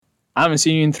I haven't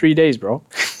seen you in 3 days, bro.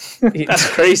 That's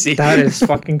crazy. That is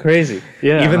fucking crazy.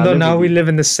 Yeah. Even though now we live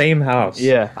in the same house.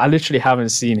 Yeah. I literally haven't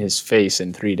seen his face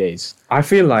in 3 days. I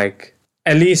feel like,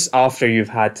 at least after you've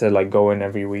had to like go in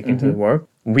every week into work,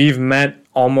 we've met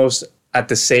almost at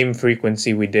the same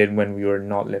frequency we did when we were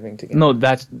not living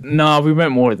together. No, we met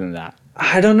more than that.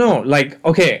 I don't know. Like,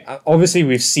 okay, obviously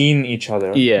we've seen each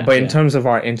other. Yeah. But in terms of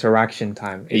our interaction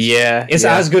time, it's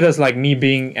as good as like me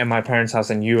being at my parents' house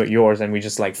and you at yours, and we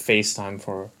just like FaceTime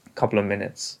for a couple of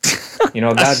minutes. You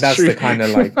know, that's the kind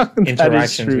of like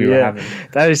interactions we were having.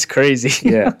 That is crazy.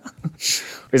 Yeah.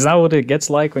 Is that what it gets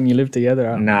like when you live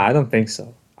together? Nah, I don't think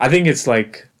so. I think it's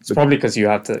like, it's probably because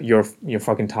you're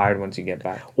fucking tired once you get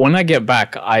back. When I get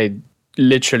back,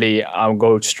 I'll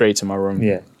go straight to my room.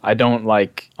 Yeah. I'm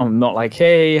not like,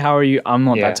 hey, how are you? I'm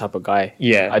not that type of guy.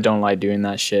 Yeah. I don't like doing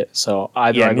that shit. So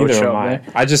I go neither show am up I. there.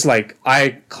 I just like,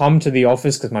 I come to the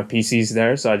office because my PC's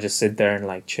there, so I just sit there and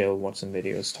like chill, watch some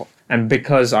videos, talk. And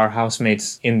because our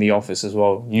housemate's in the office as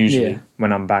well, usually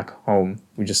when I'm back home,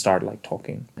 we just start like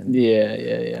talking. And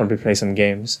probably play some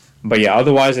games. But yeah,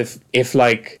 otherwise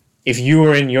if you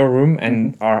were in your room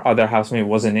and our other housemate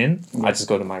wasn't in, I'd just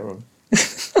go to my room.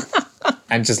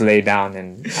 And just lay down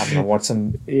and, I don't know, watch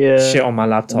some shit on my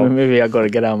laptop. Maybe I got to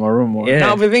get out of my room more.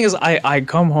 No, but the thing is, I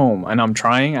come home and I'm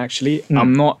trying, actually.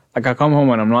 I'm not, like, I come home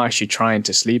and I'm not actually trying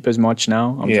to sleep as much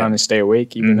now. I'm trying to stay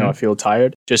awake, even though I feel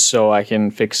tired, just so I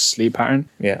can fix sleep pattern.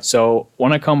 Yeah. So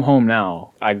when I come home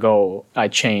now, I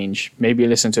change, maybe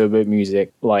listen to a bit of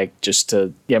music, like, just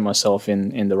to get myself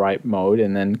in the right mode,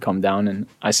 and then come down and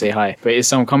I say hi. But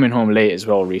I'm coming home late as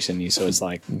well recently, so it's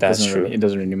like, that's true. It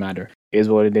doesn't really matter. It is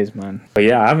what it is, man. But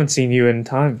yeah, I haven't seen you in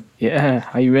time. Yeah,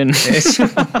 how you been?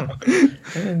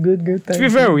 Good. To be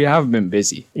fair, we have been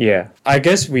busy. Yeah. I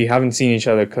guess we haven't seen each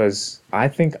other because I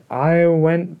think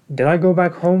did I go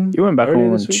back home? You went back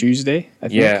home on Tuesday, I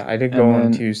think. Yeah, I did go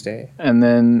on Tuesday. And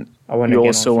then you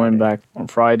also went back on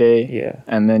Friday. Yeah.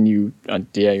 And then you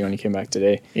only came back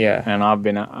today. Yeah. And I've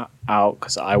been out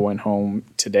because I went home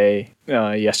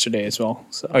yesterday as well.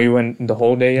 So. Oh, you went the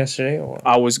whole day yesterday? Or?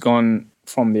 I was gone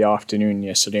from the afternoon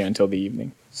yesterday until the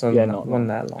evening. So not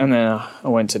that long. And then I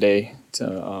went today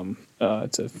to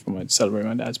celebrate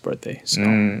my dad's birthday.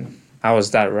 So. How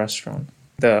was that restaurant?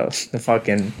 The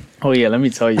fucking... Oh yeah, let me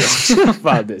tell you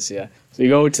about this. Yeah, so you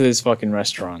go to this fucking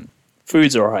restaurant.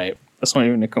 Food's alright. That's not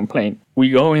even a complaint. We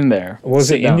go in there.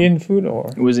 Was it Indian food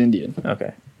or? It was Indian.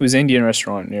 Okay. It was an Indian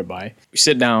restaurant nearby. We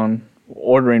sit down,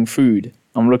 ordering food.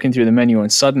 I'm looking through the menu,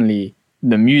 and suddenly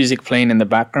the music playing in the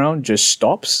background just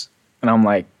stops. And I'm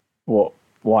like, what?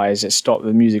 Why is it stopped?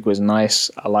 The music was nice.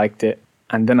 I liked it.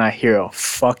 And then I hear a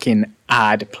fucking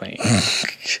ad playing.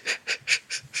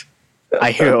 I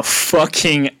hear a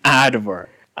fucking advert.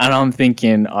 And I'm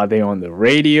thinking, are they on the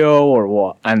radio or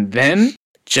what? And then,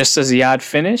 just as the ad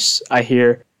finished, I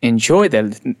hear, enjoy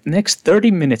the next 30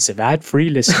 minutes of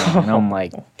ad-free listening. And I'm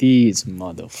like, these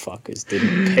motherfuckers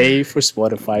didn't pay for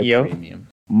Spotify Premium.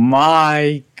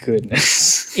 My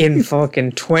goodness. In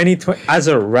fucking 2020, as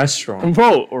a restaurant.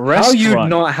 Bro, how you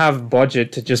not have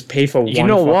budget to just pay for one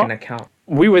fucking account?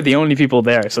 We were the only people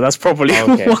there, so that's probably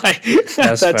why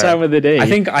at that time of the day. I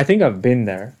think I've been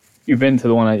there. You've been to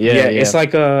the one? Yeah. It's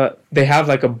like they have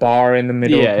like a bar in the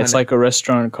middle. Yeah, it's like a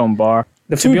restaurant come bar.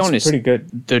 The food's pretty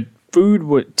good. The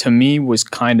food to me was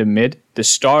kind of mid. The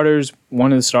starters,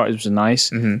 one of the starters was nice.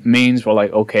 Mains were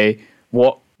like, okay.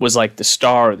 What was like the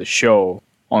star of the show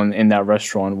in that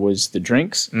restaurant was the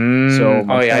drinks. So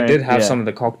I did have some of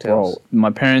the cocktails. Bro, my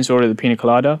parents ordered the pina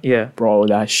colada. Yeah. Bro,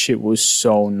 that shit was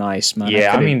so nice, man.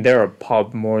 Yeah, I mean, they're a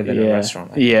pub more than a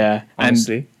restaurant. Yeah.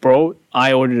 Honestly. And, bro,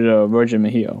 I ordered a virgin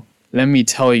mojito. Let me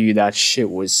tell you, that shit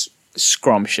was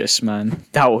scrumptious, man.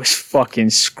 That was fucking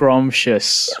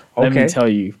scrumptious. Okay. Let me tell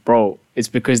you, bro, it's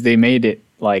because they made it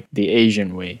like the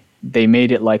Asian way. They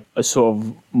made it like a sort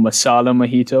of masala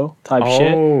mojito type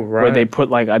shit. Right. Where they put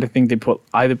like, I think they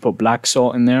either put black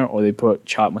salt in there or they put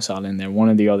chaat masala in there, one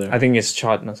or the other. I think it's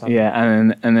chaat masala. Yeah,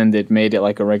 and then they made it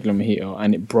like a regular mojito.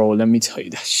 And bro, let me tell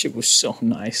you, that shit was so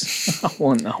nice. I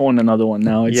want another one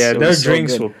now. Their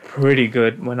drinks were pretty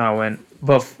good when I went.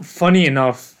 But funny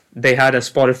enough, they had a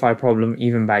Spotify problem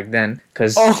even back then.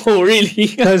 Oh, really?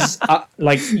 Because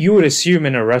like you would assume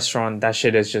in a restaurant that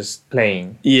shit is just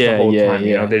playing the whole time.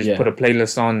 You know, they just put a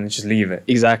playlist on and just leave it.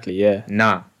 Exactly, yeah.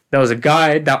 Nah. There was a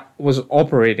guy that was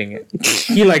operating it.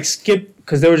 He like skipped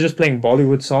because they were just playing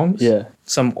Bollywood songs. Yeah.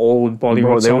 Some old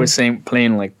Bollywood songs. They were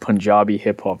playing like Punjabi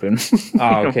hip hop and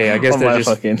okay. I guess they're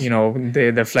just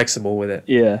they're flexible with it.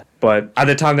 Yeah. But at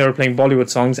the time they were playing Bollywood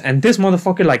songs, and this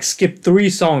motherfucker like skipped 3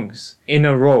 songs in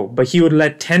a row, but he would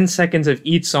let 10 seconds of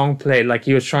each song play, like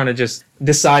he was trying to just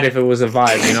decide if it was a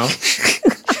vibe, you know?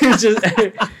 It's just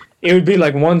it would be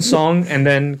like one song, and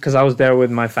then because I was there with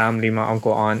my family, my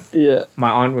uncle, aunt. Yeah. My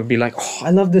aunt would be like, "Oh,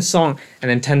 I love this song," and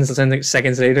then 10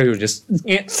 seconds later, he would just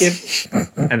skip,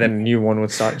 and then a new one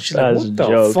would start. She's like, "What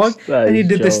the fuck?" And he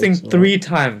did this thing 3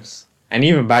 times. And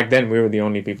even back then, we were the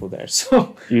only people there.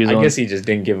 So I guess he just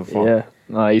didn't give a fuck.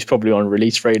 Yeah. He's probably on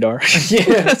release radar.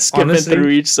 Yeah. Skipping through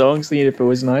each song, seeing if it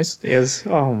was nice. Yes.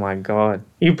 Oh my God.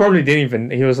 He probably didn't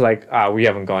even. He was like, we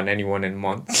haven't gotten anyone in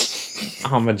months.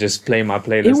 I'm going to just play my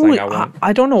playlist like I want.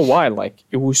 I don't know why. Like,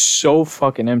 it was so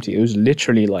fucking empty. It was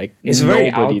literally like it's nobody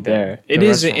very out there. It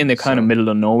is in the kind of middle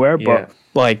of nowhere, but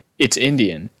like, it's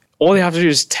Indian. All they have to do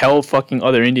is tell fucking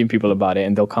other Indian people about it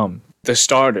and they'll come. The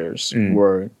starters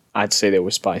were... I'd say they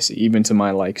were spicy, even to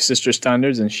my like sister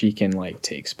standards, and she can like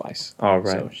take spice. Oh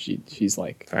right. So she's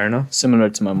like fair enough. Similar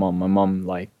to my mom. My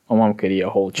mom could eat a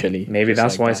whole chili. Maybe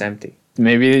that's like why it's empty.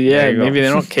 Maybe maybe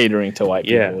they're not catering to white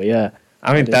people. Yeah.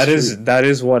 I mean that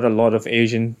is what a lot of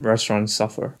Asian restaurants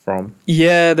suffer from.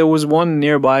 Yeah, there was one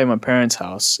nearby my parents'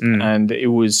 house, and it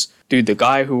was the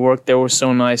guy who worked there was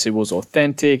so nice. It was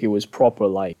authentic. It was proper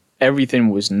like. Everything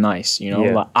was nice, you know.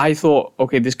 Like I thought,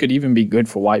 okay, this could even be good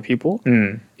for white people.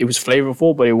 It was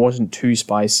flavorful, but it wasn't too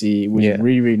spicy. It was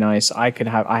really, really nice. I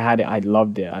had it. I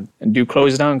loved it. And do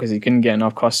close it down because he couldn't get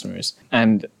enough customers.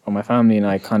 And my family and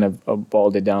I kind of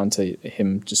boiled it down to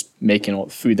him just making all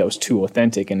food that was too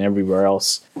authentic, and everywhere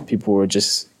else people were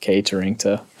just catering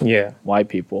to white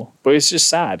people. But it's just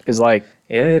sad because like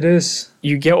it is.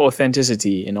 You get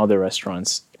authenticity in other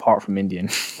restaurants apart from Indian.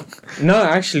 No,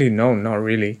 actually, no, not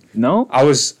really. No? I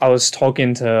was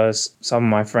talking to some of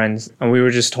my friends, and we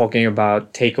were just talking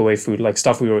about takeaway food, like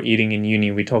stuff we were eating in uni.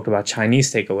 We talked about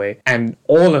Chinese takeaway, and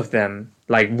all of them,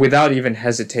 like without even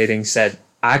hesitating, said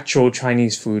actual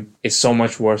Chinese food is so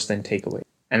much worse than takeaway.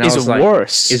 And it's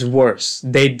worse. It's worse.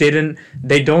 They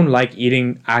don't like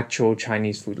eating actual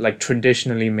Chinese food, like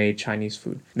traditionally made Chinese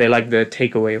food. They like the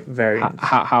takeaway variant.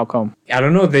 How come? I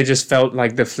don't know. They just felt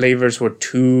like the flavors were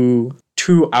too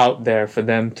out there for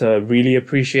them to really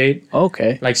appreciate.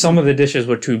 Okay. Like some of the dishes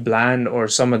were too bland, or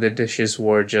some of the dishes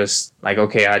were just like,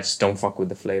 okay, I just don't fuck with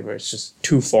the flavor. It's just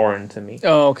too foreign to me.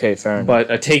 Oh, okay, fair enough.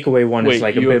 But a takeaway one is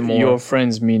like a bit more. Your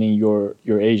friends meaning your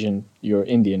Asian, your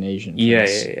Indian Asian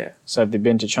friends. Yeah. So have they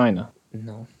been to China?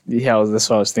 No. Yeah, that's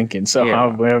what I was thinking. So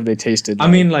where have they tasted? I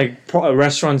mean, like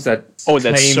restaurants that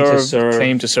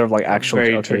claim to serve like actual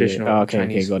very traditional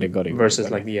Chinese got it. Versus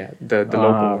got it. like the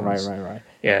local ones. Right.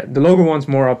 Yeah, the local one's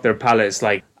more up their palates.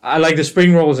 Like I like the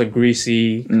spring rolls are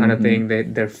greasy kind of thing.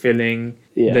 They're filling.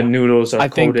 Yeah. The noodles are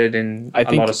coated in a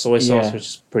lot of soy sauce, which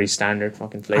is pretty standard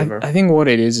fucking flavor. I think what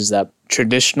it is that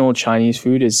traditional Chinese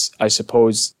food is, I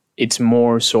suppose, it's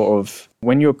more sort of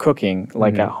when you're cooking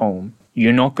like at home.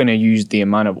 You're not going to use the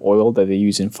amount of oil that they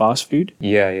use in fast food.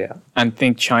 Yeah. And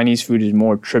think Chinese food is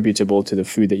more attributable to the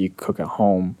food that you cook at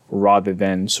home rather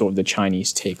than sort of the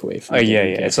Chinese takeaway food. Yeah.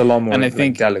 It's a lot more and I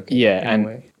think, delicate. Yeah,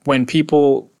 and when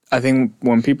people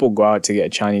go out to get a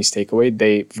Chinese takeaway,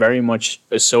 they very much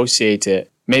associate it,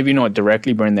 maybe not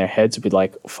directly, but in their heads with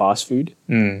like fast food.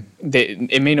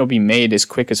 It may not be made as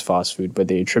quick as fast food, but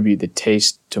they attribute the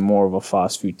taste to more of a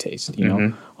fast food taste. You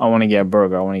know, I want to get a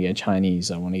burger, I want to get Chinese,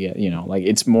 I want to get, like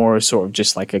it's more sort of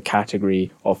just like a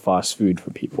category of fast food for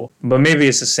people. But maybe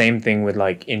it's the same thing with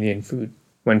like Indian food.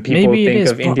 When people think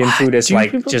of Indian food, it's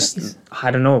like just, I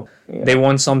don't know, they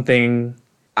want something.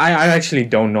 I actually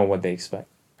don't know what they expect.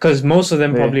 Because most of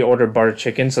them probably order butter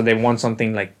chicken, so they want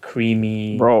something like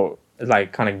creamy. Bro.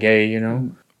 Like kind of gay, you know?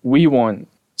 We want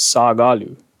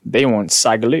sagalu. They want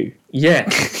sagalu. Yeah.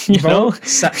 you know?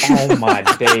 Oh my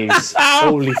days.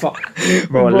 Holy fuck.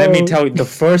 Bro, let me tell you, the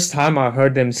first time I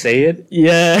heard them say it,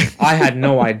 I had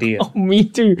no idea. Oh, me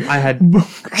too. I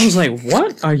was like,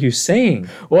 what are you saying?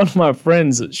 One of my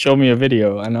friends showed me a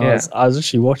video, and I was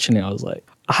actually watching it. I was like,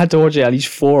 I had to watch it at least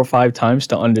 4 or 5 times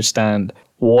to understand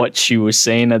what she was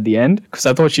saying at the end, because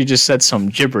I thought she just said some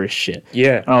gibberish shit.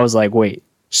 Yeah. And I was like, wait,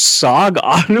 sag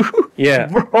alu? Yeah.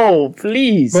 Bro,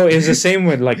 please. Bro, it's the same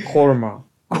with like korma.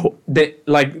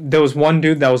 There was one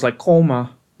dude that was like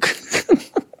koma.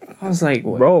 I was like,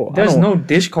 bro, there's no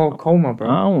dish called koma, bro.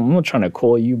 I'm not trying to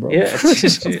call you, bro. Yeah.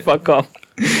 Just fuck up.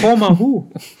 Koma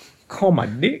who? Koma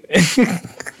dick.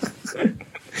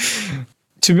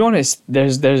 To be honest,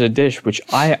 there's a dish which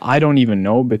I don't even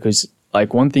know, because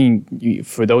like one thing,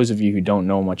 for those of you who don't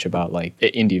know much about like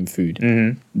Indian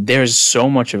food, there's so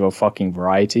much of a fucking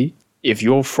variety. if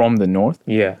you're from the north,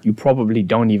 Yeah. you probably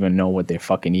don't even know what they're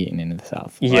fucking eating in the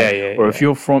south. Yeah. Or if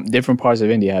you're from different parts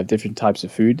of India, have different types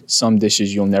of food. Some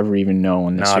dishes you'll never even know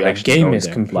unless you the actually game go is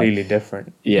there. completely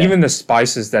different. Yeah. Even the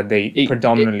spices that they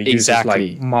predominantly use is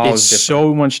like miles it's different.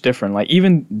 so much different. Like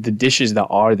even the dishes that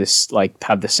are this like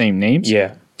have the same names.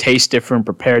 Yeah. Taste different,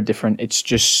 prepared different. It's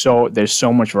just there's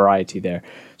so much variety there.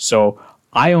 So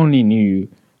I only knew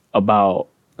about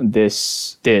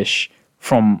this dish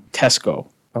from Tesco.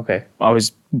 Okay. I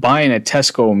was buying a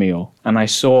Tesco meal and I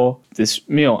saw this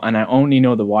meal and I only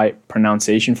know the right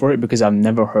pronunciation for it because I've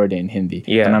never heard it in Hindi.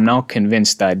 Yeah. And I'm now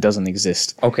convinced that it doesn't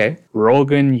exist. Okay.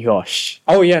 Rogan Josh.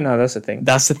 Oh yeah, no, that's the thing.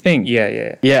 That's the thing.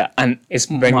 Yeah. Yeah, and It's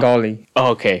Bengali.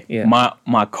 okay. Yeah.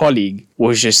 My colleague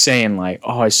was just saying like,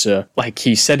 oh, it's like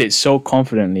he said it so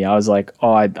confidently. I was like,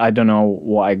 oh, I don't know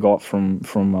what I got from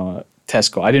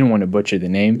Tesco. I didn't want to butcher the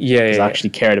name. Yeah. I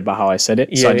actually cared about how I said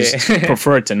it. So Yeah, I just yeah.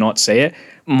 preferred to not say it.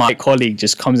 My colleague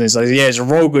just comes in and says, yeah, it's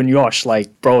Rogan Josh. Like,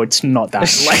 bro, it's not that.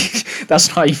 Like, that's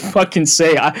how you fucking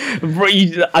say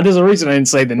it. There's a reason I didn't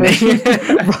say the name.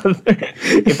 Brother.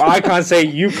 If I can't say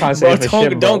it, you can't say it for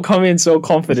shit, bro. Don't come in so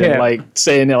confident, like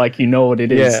saying it like you know what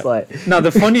it is. Yeah. Like, Now,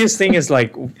 the funniest thing is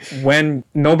like when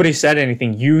nobody said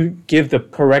anything, you give the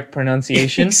correct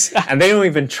pronunciation Exactly. and they don't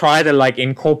even try to like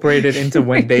incorporate it into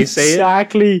when they say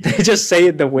exactly. it. They just say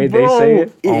it the way Bro, they say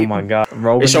it. Oh my God.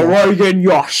 Rogan It's a Josh. Rogan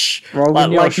Josh.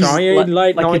 Rogan Josh. he's- I ain't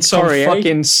like no, it's sorry, some eh?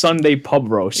 fucking Sunday pub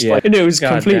roast. Yeah. Like, it was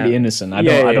God completely damn. innocent. I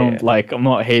Yeah, don't yeah. like. I'm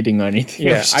not hating or anything.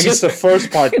 Yeah, It's I guess just- the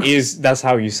first part is that's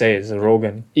how you say it. It's a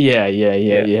Rogan.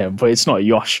 Yeah. But it's not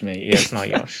Yosh, mate. Yeah, it's not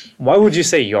Josh. Why would you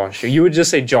say Josh? You would just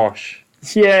say Josh.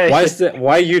 Yeah.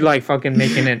 Why are you like fucking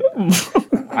making it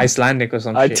Icelandic or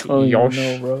some I shit? don't even Josh.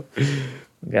 know, bro.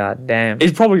 God damn.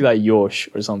 It's probably like Yosh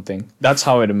or something. That's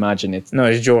how I'd imagine it. No,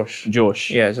 it's Josh. Josh.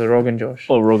 Yeah, it's a Rogan Josh.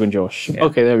 Oh, Rogan Josh. Yeah.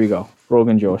 Okay, there we go.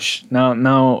 Rogan Josh.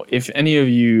 Now, if any of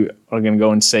you are gonna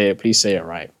go and say it, please say it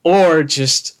right, or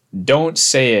just don't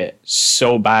say it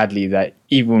so badly that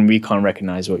even we can't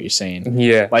recognize what you're saying.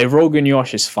 Yeah. Like Rogan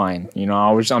Josh is fine. You know,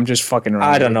 I'm just fucking around.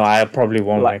 I don't know. I probably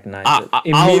won't Like, recognize I- it. I-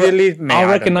 Immediately, man, I'll I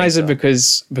don't recognize it think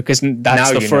so. because that's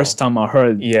Now the you first time I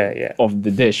heard Yeah. of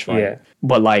the dish, right? Yeah.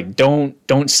 But like, don't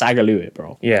sagaloo it,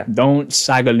 bro. Yeah. Don't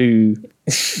sagaloo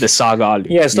the sagalu.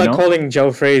 Yeah, it's you like know? calling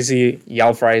Joe Frazee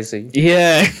Yal Frazee.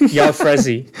 Yeah. Yal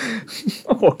Frazee.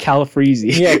 Or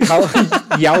Calfreezy.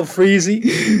 Yeah, Yal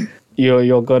Frazee. You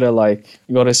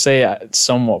gotta say it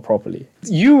somewhat properly.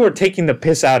 You were taking the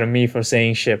piss out of me for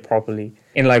saying shit properly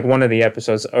in like one of the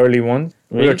episodes, early ones.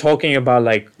 We were Really? talking about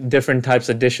like different types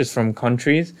of dishes from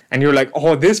countries, and you're like,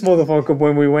 "Oh, this motherfucker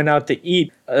when we went out to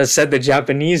eat said the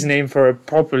Japanese name for it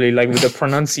properly, like with the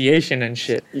pronunciation and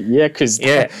shit." Yeah, cause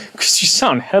Yeah. you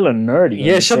sound hella nerdy. when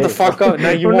Yeah, you shut say the it, fuck bro. up. Now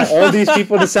you want all these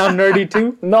people to sound nerdy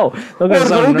too? No, not gonna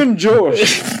sound Rogan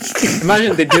Josh.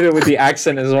 Imagine they did it with the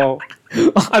accent as well.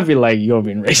 I'd be like, you're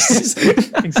being racist.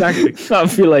 Exactly. I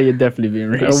feel like you're definitely being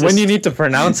racist. When you need to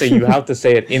pronounce it, you have to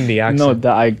say it in the accent. no,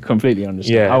 that I completely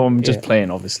understand. Yeah, I'm just yeah.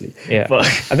 playing, obviously. Yeah, But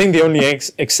I think the only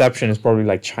exception is probably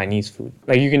like Chinese food.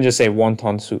 Like you can just say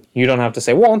wonton soup. You don't have to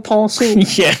say wonton soup.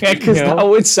 yeah, because You know? that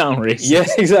would sound racist. Yeah,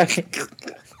 exactly.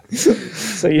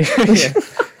 So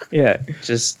yeah.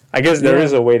 Just I guess there Yeah.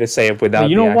 is a way to say it without.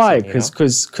 You the know why? accent, you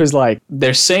Because like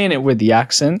they're saying it with the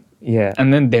accent, Yeah.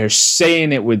 and then they're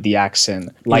saying it with the accent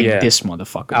like Yeah. this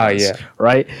motherfucker Ah, does, yeah.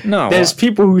 right? No, there's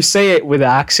people who say it with the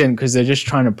accent because they're just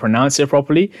trying to pronounce it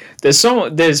properly.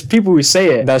 There's people who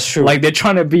say it That's true. like they're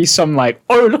trying to be some like,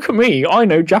 oh, look at me, I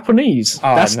know Japanese.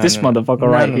 Ah, That's no, this no, no. motherfucker No,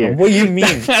 right no, no. here. What do you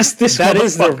mean? That's this. That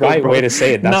is the motherfucker, right bro. way to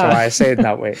say it. That's Nah. why I say it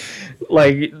that way.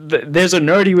 Like there's a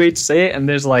nerdy way to say it, and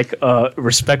there's like a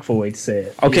respectful way to say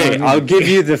it. You know Okay, what I mean? I'll give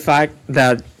you the fact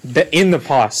that in the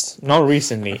past, not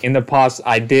recently, in the past,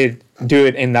 I did do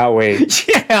it in that way.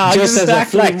 Yeah, Just as a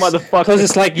exactly, flex. motherfucker. Because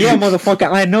it's like, yeah,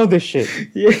 motherfucker, I know this shit.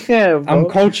 Yeah, bro. I'm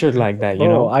cultured like that, you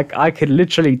know? I could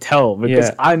literally tell because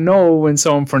Yeah. I know when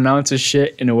someone pronounces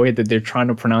shit in a way that they're trying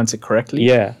to pronounce it correctly.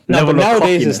 Yeah. No, Level but of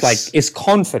nowadays it's cockiness. like, it's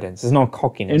confidence. It's not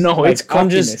cockiness. No, Like, it's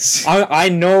cockiness. I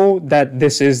know that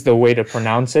this is the way to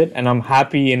pronounce it, and I'm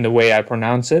happy in the way I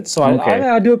pronounce it. So Okay.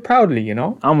 I do it proudly, you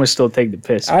know? I'm gonna still take the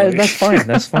piss. bro. That's fine.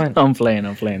 That's fine. I'm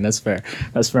playing. That's fair.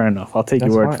 That's fair enough. I'll take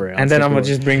That's your word fine. for it. And then I'm going to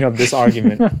just bring up this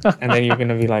argument, and then you're going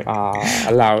to be like,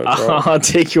 allow it, bro. I'll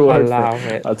take your word Allow for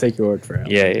it. it. I'll take your word for it.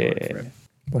 I'll Yeah, take your yeah, word yeah. for it.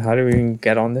 Well, how do we even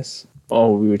get on this?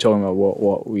 Oh, we were talking about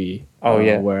what we. Oh,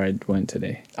 yeah. Where I went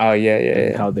today. Oh,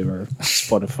 yeah. How they were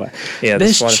Spotify. Yeah,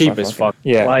 this the Spotify cheap as fucking- fuck.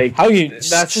 Yeah, Like how you?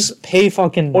 that's Just pay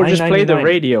fucking. or just play the $9.99.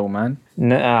 radio, man.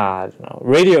 Nah, I don't know.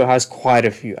 Radio has quite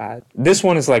a few ads. This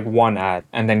one is like one ad,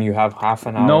 and then you have half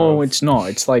an hour. No, it's not.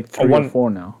 It's like 3 or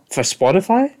 4 now. For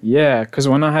Spotify? Yeah, because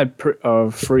when I had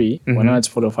free, when I had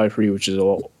Spotify free, which is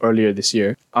earlier this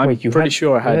year, I'm pretty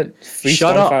sure I had free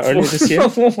shut Spotify up earlier this year.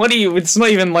 What are you? It's not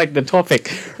even like the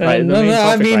topic. Right?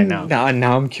 I mean,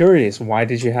 now I'm curious. Why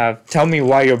did you have? Tell me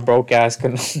why your broke ass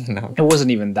could. No. It wasn't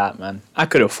even that, man. I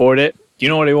could afford it. You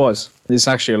know what it was? There's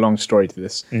actually a long story to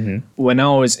this. When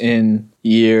I was in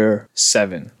year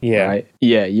 7, right?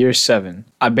 Yeah, year 7.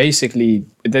 I basically,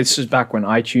 this was back when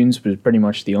iTunes was pretty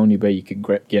much the only way you could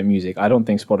get music. I don't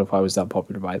think Spotify was that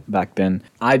popular back then.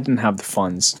 I didn't have the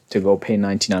funds to go pay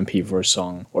 99p for a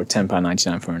song or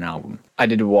 £10.99 for an album. I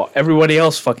did what everybody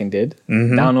else fucking did.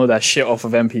 Download that shit off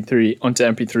of MP3 onto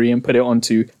MP3 and put it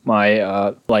onto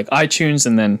my like iTunes,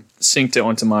 and then synced it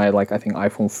onto my, like, I think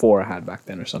iPhone 4 I had back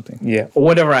then or something. Yeah. Or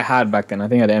whatever I had back then. I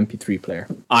think I had an MP3 player.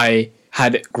 I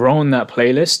had grown that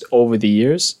playlist over the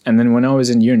years, and then when I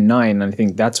was in year 9, I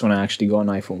think that's when I actually got an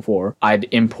iPhone 4, I'd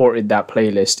imported that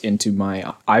playlist into my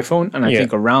iPhone, and I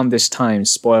think around this time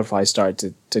Spotify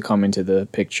started to come into the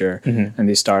picture, and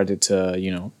they started to, you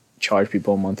know, charge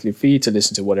people a monthly fee to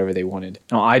listen to whatever they wanted.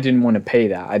 Now, I didn't want to pay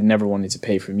that. I'd never wanted to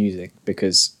pay for music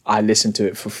because I listened to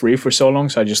it for free for so long,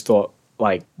 so I just thought,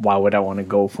 like, why would I want to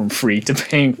go from free to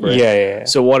paying for it? Yeah.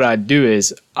 So what I'd do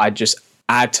is I just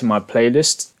add to my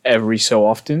playlist every so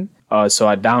often. So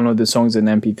I download the songs in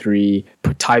MP3,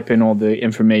 type in all the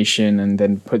information, and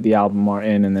then put the album art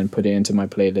in, and then put it into my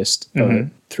playlist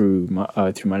through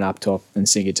my laptop and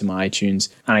sync it to my iTunes.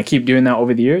 And I keep doing that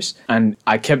over the years, and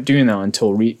I kept doing that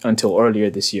until earlier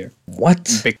this year.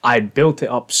 What? I built it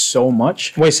up so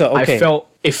much. Wait, so okay.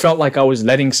 It felt like I was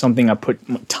letting something I put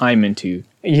time into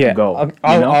go.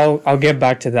 I'll get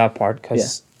back to that part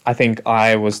because I think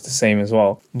I was the same as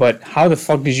well. But how the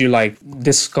fuck did you like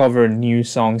discover new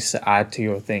songs to add to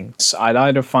your thing? So I'd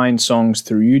either find songs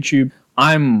through YouTube.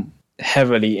 I'm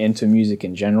heavily into music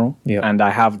in general, and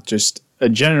I have just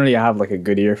generally I have like a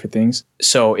good ear for things.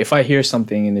 So if I hear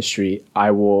something in the street, I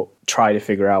will try to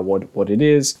figure out what it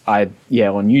is. On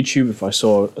YouTube, if I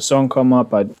saw a song come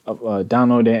up, I'd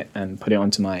download it and put it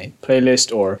onto my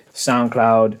playlist or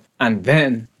SoundCloud. And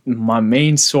then my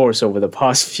main source over the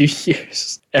past few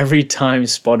years, every time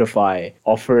Spotify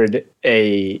offered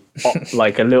we'll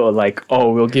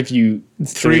give you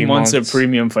 3 months of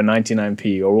premium for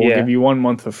 99p, or we'll give you 1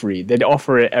 month for free. They'd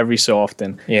offer it every so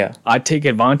often. Yeah, I'd take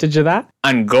advantage of that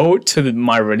and go to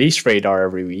my release radar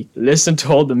every week, listen to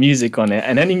all the music on it,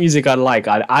 and any music I like,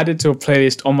 I'd add it to a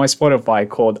playlist on my Spotify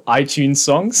called iTunes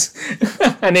Songs,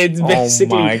 and it's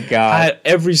basically had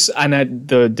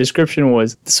the description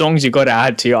was songs you gotta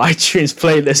add to your iTunes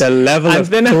playlist. The level of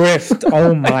thrift.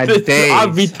 Oh my days!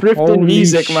 I'll be thrifting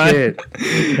music, man.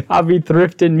 I'll be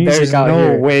thrifting music. There's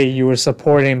no way you were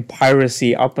supporting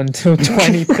piracy up until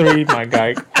 23, my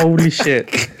guy. Holy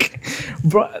shit.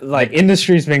 Bro, like,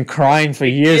 industry's been crying for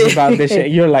years about this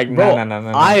shit. You're like, no.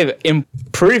 In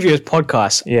previous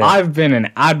podcasts, I've been an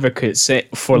advocate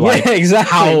for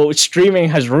how streaming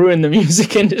has ruined the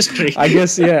music industry. I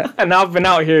guess, and I've been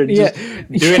out here just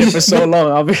doing it for so long.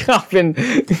 I'm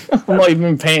not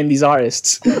even paying these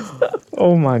artists.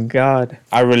 Oh my god.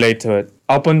 I relate to it.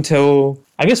 Up until,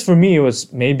 I guess for me, it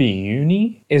was maybe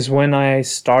uni is when I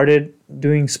started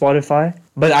doing Spotify.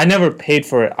 But I never paid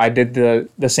for it. I did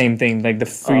the same thing, like the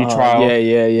free trial.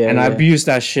 And I abused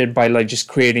that shit by like just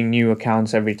creating new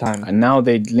accounts every time. And now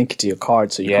they link it to your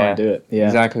card, so you can't do it. Yeah,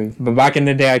 exactly. But back in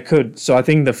the day, I could. So I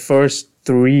think the first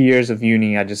 3 years of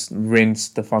uni, I just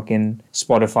rinsed the fucking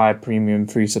Spotify premium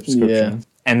free subscription. Yeah.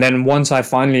 And then once I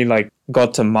finally like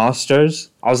got to masters,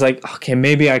 I was like, okay,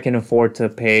 maybe I can afford to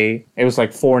pay. It was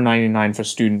like $4.99 for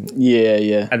student.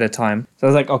 Yeah. At the time. So I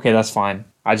was like, okay, that's fine.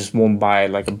 I just won't buy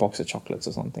like a box of chocolates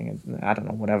or something. I don't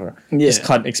know, whatever. Yeah. Just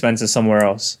cut expenses somewhere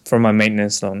else for my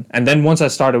maintenance loan. And then once I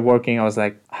started working, I was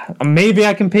like, maybe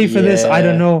I can pay for this. I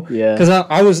don't know. Yeah. Because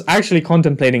I was actually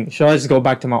contemplating, should I just go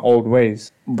back to my old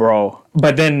ways? Bro.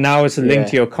 But then now it's a link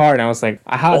to your card. And I was like,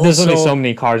 there's only so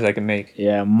many cards I can make.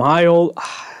 Yeah, my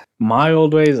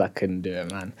old ways, I couldn't do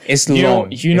it, man. It's long.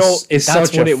 It's that's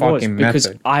such what a it was fucking because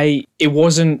method. It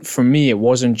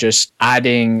wasn't just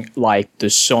adding like the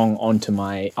song onto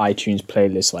my iTunes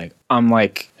playlist. Like I'm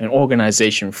like an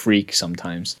organization freak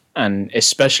sometimes. And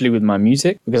especially with my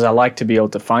music, because I like to be able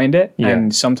to find it. Yeah.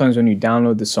 And sometimes when you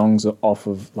download the songs off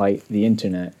of like the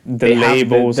internet, The they have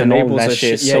labels and all that are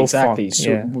shit. Yeah, So exactly. fucked, So,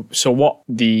 yeah. so what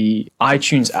the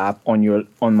iTunes app on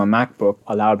my MacBook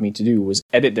allowed me to do was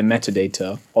edit the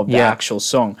metadata of the Yeah. actual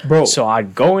song. Bro. So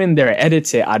I'd go in there,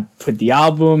 edit it. I'd put the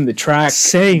album, the track,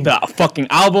 Same. the fucking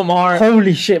album art.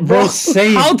 Holy shit, bro.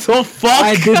 Same. How the fuck?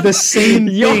 I did the same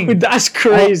Yo, thing. that's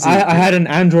crazy. I had an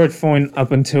Android phone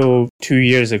up until 2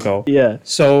 years ago. Yeah.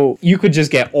 So you could just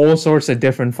get all sorts of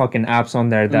different fucking apps on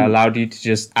there that allowed you to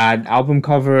just add album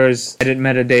covers, edit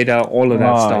metadata, all of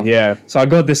that stuff. Yeah. So I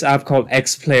got this app called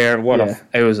X Player. Yeah.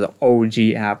 It was an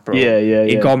OG app, bro. Yeah.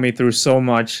 It got me through so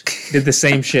much. Did the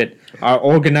same shit. I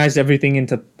organized everything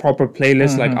into proper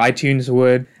playlists like iTunes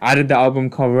would. Added the album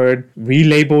covered.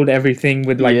 Relabeled everything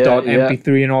with like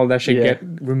 .mp3 and all that shit. Yeah.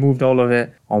 Removed all of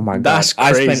it. Oh my That's god!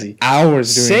 I crazy. spent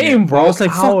hours doing Same, it. bro. I was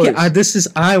like, fuck it. Hours.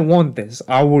 I want this.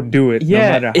 I will do it.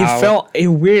 Yeah, no matter how it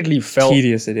weirdly felt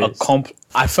tedious it is.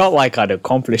 I felt like I'd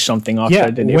accomplished something after I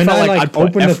did it. It when felt I like like I'd put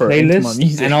opened the effort into my playlist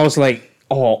music. and I was like,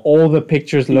 oh, all the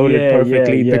pictures loaded Yeah,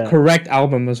 perfectly. yeah. The correct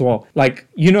album as well. Like,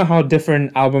 you know how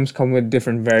different albums come with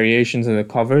different variations of the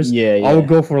covers? Yeah, I would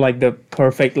yeah. go for like the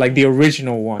perfect, like the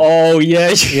original one. Oh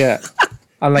yeah, Yeah.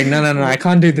 I'm like, no, I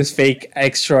can't do this fake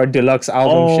extra deluxe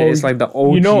album shit. It's like the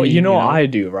OG. You know what I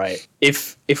do, right?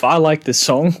 If I like the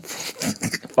song,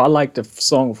 if I like the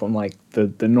song from like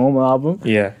the normal album,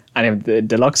 Yeah. and if the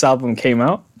deluxe album came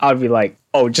out, I'd be like,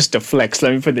 oh, just a flex.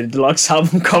 Let me put the deluxe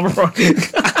album cover on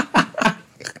it.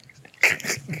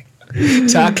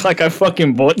 To act like I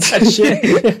fucking bought that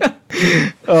shit.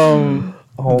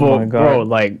 Oh But, my god. bro,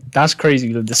 like that's crazy.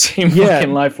 You live the same Yeah.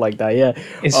 fucking life like that. Yeah,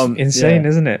 It's insane, yeah.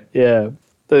 isn't it? Yeah.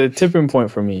 The tipping point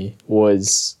for me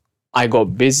was I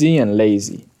got busy and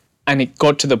lazy. And it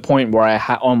got to the point where I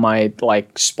had on my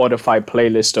like Spotify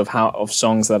playlist of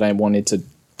songs that I wanted to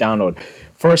download.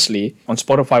 Firstly, on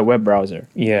Spotify web browser.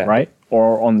 Yeah. Right?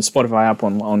 Or on the Spotify app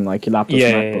on like your laptop,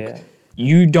 MacBook. Yeah.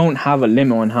 You don't have a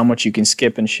limit on how much you can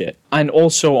skip and shit. And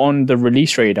also on the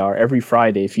release radar every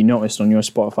Friday, if you noticed on your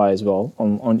Spotify as well,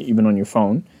 on even on your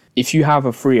phone, if you have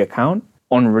a free account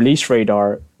on release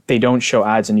radar, they don't show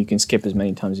ads and you can skip as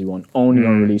many times as you want. Only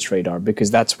on release radar,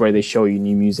 because that's where they show you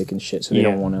new music and shit. So they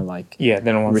don't want to like Yeah,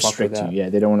 they don't want to fuck with restrict that. you. Yeah,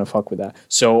 they don't want to fuck with that.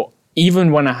 So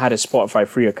even when I had a Spotify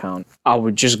free account, I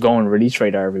would just go on release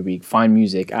radar every week, find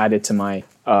music, add it to my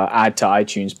add to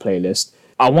iTunes playlist.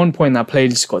 At one point, that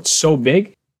playlist got so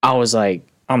big, I was like,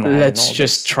 I'm not adding let's all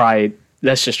just try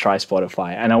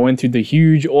Spotify. And I went through the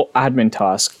huge admin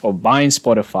task of buying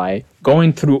Spotify,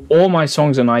 going through all my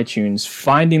songs on iTunes,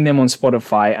 finding them on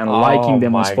Spotify and liking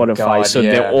them on my Spotify. God, So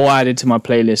yeah. they're all added to my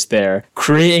playlist there.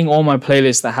 Creating all my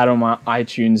playlists that I had on my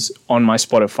iTunes on my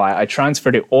Spotify. I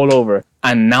transferred it all over.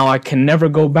 And now I can never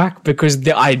go back because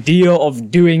the idea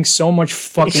of doing so much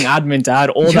fucking admin to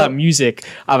add all that music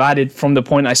I've added from the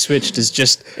point I switched is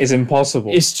just, It's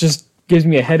impossible. it's just gives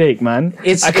me a headache, man.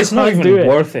 It's I not can't even do it.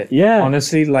 worth it. Yeah.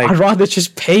 Honestly, like I'd rather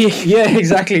just pay. yeah,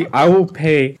 exactly. I will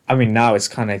pay. I mean, now it's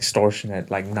kind of extortionate,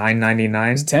 like $9.99.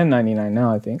 $10.99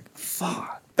 now, I think.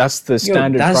 Fuck. That's the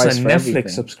standard that's price a for Netflix everything.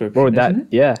 subscription, Bro, that isn't it?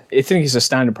 yeah, I think it's a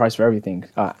standard price for everything.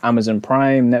 Amazon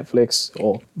Prime, Netflix,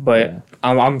 all. But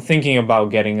I'm thinking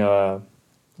about getting a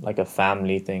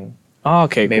family thing. Oh,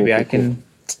 okay, Maybe cool, I cool,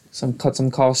 can cut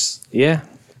some costs. Yeah,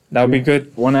 That would be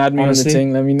good. want to add me Honestly. on the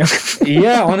thing? Let me know.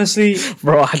 Yeah, honestly.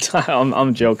 Bro,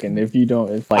 I'm joking. If you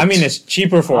don't, if like, I mean, it's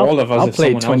cheaper for all of us. I'll if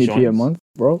play someone else 20p a joins. month,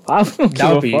 bro. I don't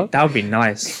That give a fuck. would be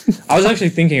nice. I was actually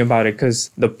thinking about it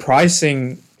because the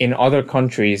pricing in other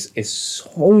countries is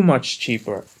so much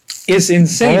cheaper. It's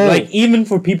insane. Oh. Like even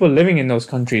for people living in those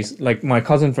countries, like my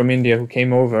cousin from India who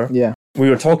came over, Yeah. we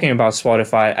were talking about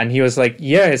Spotify and he was like,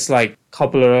 yeah, it's like a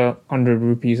couple of 100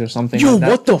 rupees or something Yo, like that.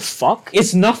 what the fuck?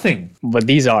 It's nothing. But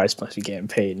these artists must be getting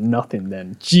paid nothing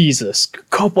then. Jesus,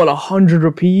 couple of 100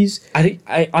 rupees.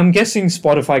 I'm guessing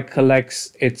Spotify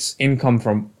collects its income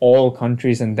from all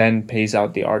countries and then pays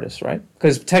out the artists, right?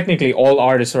 Because technically all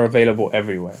artists are available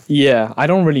everywhere. Yeah, I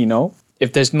don't really know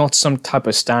if there's not some type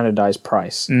of standardized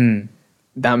price.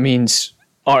 That means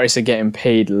artists are getting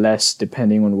paid less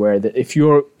depending on where if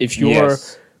your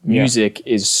Yes. music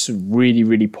is really,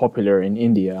 really popular in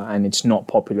India and it's not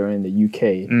popular in the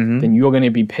UK, then you're going to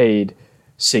be paid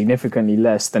significantly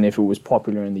less than if it was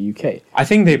popular in the UK. I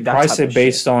think they That price type it of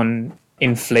based on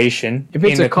inflation If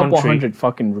it's in a the couple country, hundred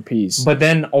fucking rupees, but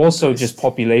then also just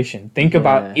population. Think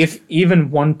about Yeah. if even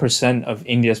 1% of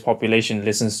India's population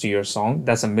listens to your song,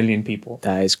 that's 1 million people.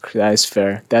 that is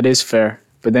fair. That is fair.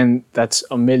 But then that's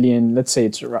a million. Let's say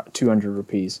it's around 200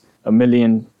 rupees. 1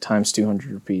 million times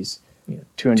 200 rupees.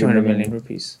 200 million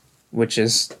rupees, which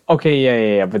is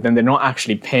Okay, yeah. But then they're not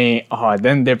actually paying.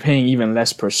 Then they're paying even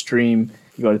less per stream.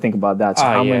 You got to think about that. So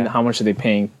how much are they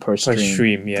paying per stream? per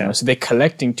stream. Yeah. You know, so they're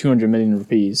collecting 200 million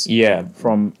rupees. Yeah.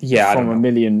 From a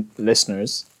million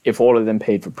listeners. If all of them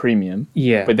paid for premium.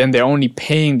 Yeah. But then they're only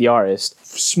paying the artist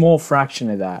small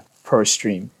fraction of that per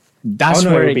stream. That's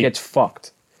where it gets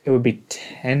fucked. It would be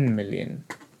 10 million.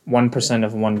 1%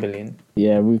 of 1 billion.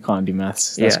 Yeah, we can't do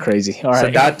maths. That's crazy. All right. So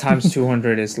that times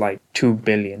 200 is like 2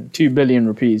 billion. 2 billion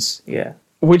rupees. Yeah.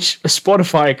 Which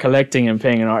Spotify collecting and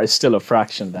paying an artist is still a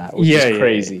fraction of that, which is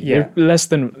crazy. Yeah. They're less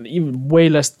than, even way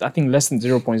less, I think less than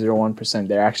 0.01%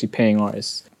 they're actually paying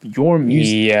artists. Your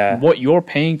music, what you're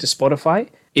paying to Spotify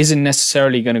isn't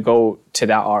necessarily going to go to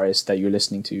that artist that you're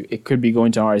listening to. It could be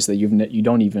going to artists that you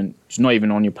don't even, it's not even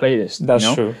on your playlist.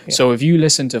 That's true. Yeah. So if you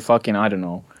listen to fucking, I don't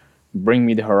know, Bring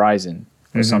Me the Horizon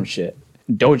or some shit,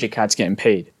 Doja Cat's getting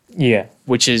paid. Yeah.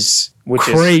 Which is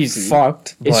crazy. Is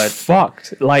fucked. It's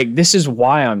fucked. Like, this is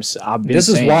why This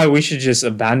is why we should just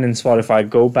abandon Spotify,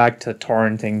 go back to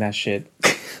torrenting that shit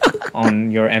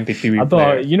on your MP3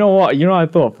 player. You know what I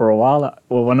thought for a while,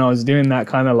 when I was doing that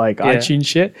kind of like iTunes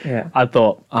shit, I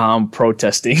thought I'm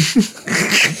protesting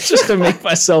just to make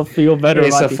myself feel better.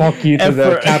 It's a fuck you to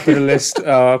the capitalist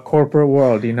corporate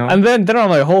world, you know. And then I'm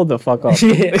like, hold the fuck up.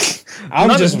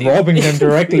 I'm just robbing them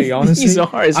directly, honestly. These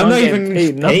artists I'm not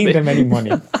even paying them any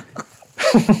money.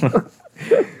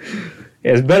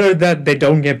 It's better that they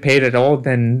don't get paid at all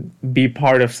than be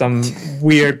part of some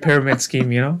weird pyramid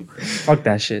scheme, you know? Fuck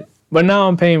that shit. But now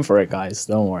I'm paying for it, guys.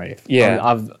 Don't worry.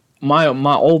 Yeah. My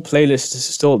old playlist is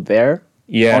still there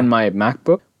on my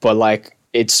MacBook, but like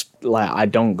it's like I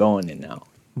don't go in it now.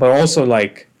 But also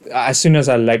like as soon as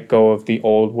I let go of the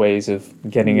old ways of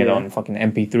getting it on fucking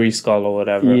MP3 Skull or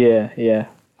whatever. Yeah.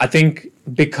 I think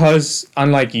because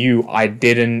unlike you, I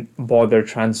didn't bother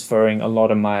transferring a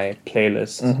lot of my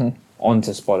playlists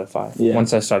onto Spotify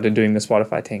once I started doing the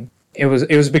Spotify thing. It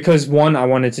was because one, I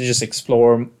wanted to just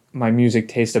explore my music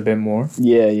taste a bit more.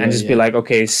 And just be like,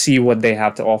 okay, see what they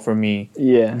have to offer me.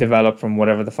 Develop from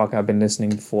whatever the fuck I've been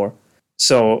listening before.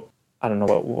 So I don't know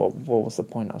what was the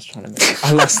point I was trying to make.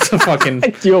 I lost the fucking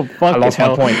I lost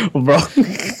my point, bro.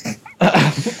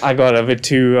 I got a bit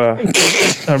too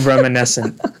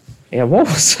reminiscent. Yeah, what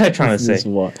was I trying to say? This is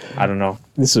what? I don't know.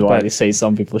 This is why they say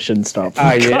some people shouldn't start.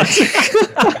 Yeah.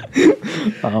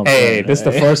 This is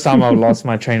the first time I've lost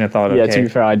my train of thought. Yeah, to be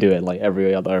fair, I do it like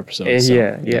every other episode. So.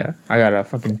 Yeah. I gotta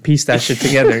fucking piece that shit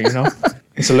together, you know?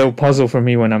 It's a little puzzle for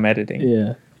me when I'm editing.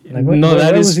 Yeah. Like,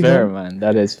 that is fair, man.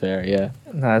 That is fair, yeah.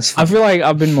 I feel like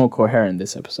I've been more coherent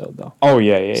this episode, though. Oh,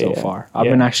 yeah. So far. I've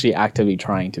been actually actively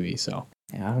trying to be, so.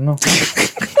 Yeah, I don't know.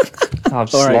 I've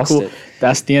just lost it.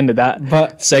 That's the end of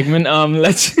that segment.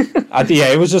 Let's.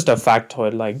 It was just a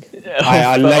factoid. Like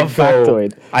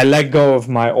I let go of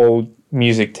my old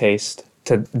music taste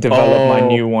to develop my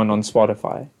new one on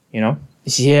Spotify. You know.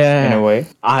 Yeah. In a way.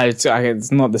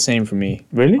 It's not the same for me.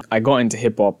 Really? I got into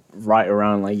hip hop right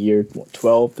around like year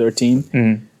 12,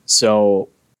 13. So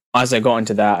as I got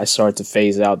into that, I started to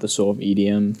phase out the sort of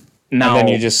EDM. Now, and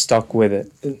then you just stuck with it.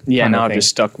 Yeah, now I've just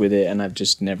stuck with it, and I've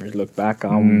just never looked back.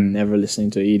 I'm never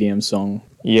listening to an EDM song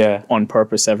on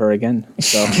purpose ever again.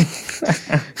 So,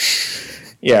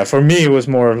 yeah, for me, it was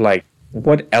more of like,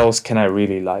 what else can I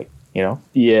really like, you know?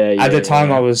 Yeah. At the time,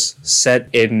 I was set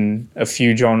in a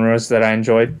few genres that I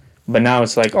enjoyed, but now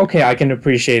it's like, okay, I can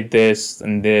appreciate this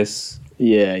and this.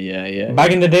 Yeah.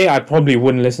 Back in the day, I probably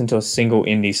wouldn't listen to a single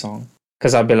indie song.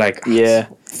 Because I'd be like, fuck,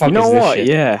 you know is this what? shit?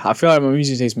 Yeah, I feel like my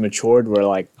music taste matured where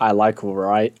like I like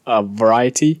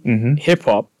variety. Hip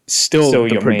hop still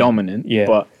the predominant,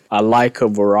 but I like a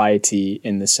variety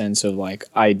in the sense of like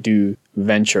I do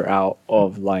venture out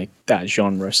of like that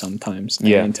genre sometimes and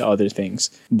into other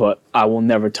things. But I will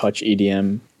never touch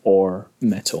EDM or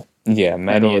metal. Yeah,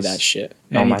 metal. Any of that shit.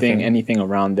 Anything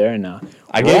around there now.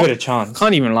 I gave it a chance.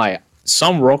 Can't even lie.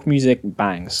 Some rock music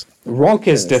bangs. Rock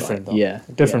is different, though. Yeah.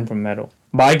 Different from metal.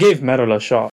 But I gave metal a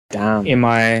shot. Damn. In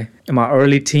my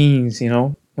early teens, you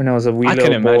know, when I was a wee little boy. I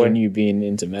can imagine you being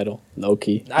into metal,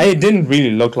 low-key. I didn't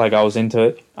really look like I was into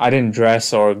it. I didn't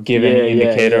dress or give any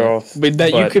indicator of...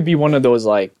 But you could be one of those,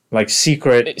 like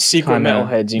secret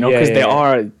metalheads, you know, because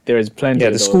there's plenty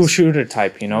of the those. school shooter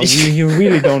type, you know. you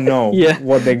really don't know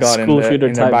what they got in their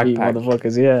backpack.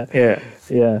 Motherfuckers,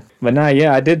 yeah. But now,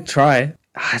 I did try.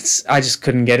 I just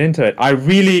couldn't get into it. I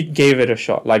really gave it a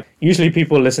shot. Like, usually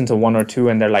people listen to one or two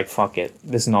and they're like, fuck it,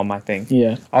 this is not my thing.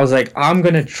 Yeah. I was like, I'm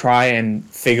going to try and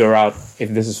figure out if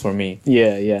this is for me.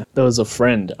 Yeah. There was a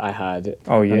friend I had.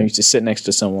 Oh, yeah. I used to sit next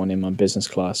to someone in my business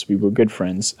class. We were good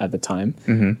friends at the time.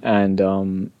 And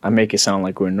I make it sound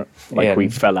like we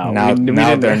fell out.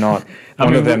 Now they're not.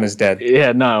 One of them is dead.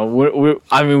 Yeah, no.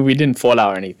 We didn't fall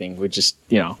out or anything. We just,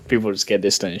 people just get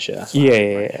distant and shit. That's fine.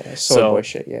 Yeah. So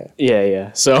bullshit, yeah.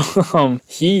 Yeah. So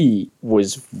he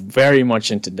was very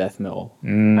much into death metal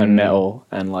and metal.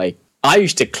 And like, I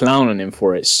used to clown on him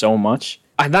for it so much.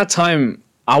 At that time,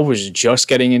 I was just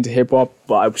getting into hip hop,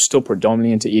 but I was still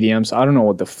predominantly into EDM. So I don't know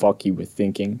what the fuck he was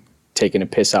thinking, taking a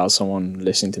piss out of someone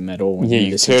listening to metal. Yeah,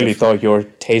 you clearly thought your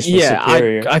taste was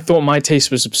superior. I thought my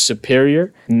taste was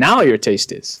superior. Now your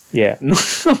taste is. Yeah.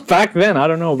 Back then, I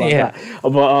don't know about that.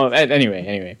 But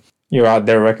anyway. You're out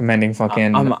there recommending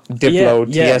fucking Diplo,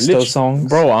 Tiesto songs.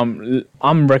 Bro,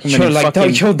 I'm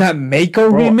recommending yo, that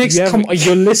Mako remix?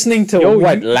 You're listening to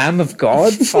Lamb of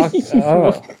God? Fuck.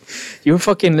 Oh. You're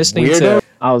fucking listening to...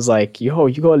 I was like, yo,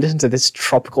 you gotta listen to this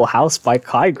Tropical House by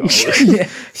Kygo.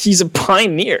 He's a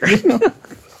pioneer.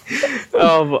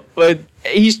 But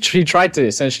he tried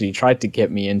to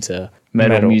get me into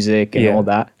metal music and all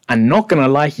that. And not gonna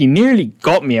lie, he nearly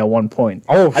got me at one point.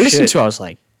 Oh, I listened to it, I was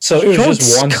like... So it was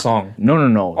just one song?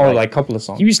 No. Oh, like a couple of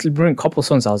songs? He used to bring a couple of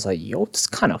songs. I was like, yo, this is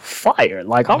kind of fire.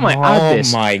 Like, I might add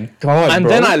this. Oh, my God, And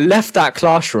then I left that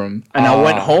classroom and I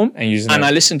went home and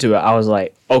I listened to it. I was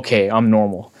like, okay, I'm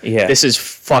normal. Yeah. This is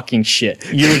fucking shit.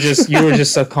 You were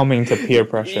just succumbing to peer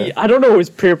pressure. I don't know if it's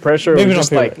peer pressure. Maybe or not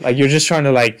peer, like you're just trying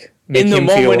to like make in the him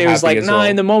moment feel it was like,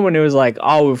 in the moment it was like,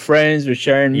 oh, we're friends, we're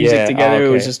sharing music together. It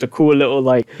was just a cool little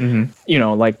like,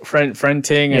 like friend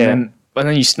thing. And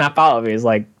then you snap out of it. It's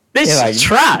like, this is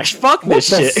trash. Fuck this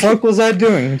shit. What the fuck was I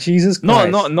doing? Jesus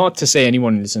Christ. Not to say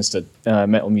anyone who listens to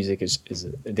metal music is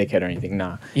a dickhead or anything.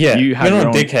 Nah. Yeah. You're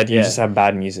not a dickhead. You just have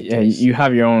bad music. Yeah. You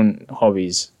have your own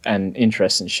hobbies and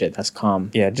interests and shit. That's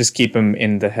calm. Yeah. Just keep them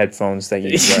in the headphones that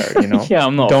you wear. You know. Yeah.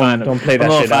 I'm not a fan of it. Don't play that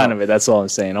shit. I'm not a fan of it. That's all I'm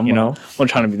saying. I'm not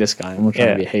trying to be this guy. I'm not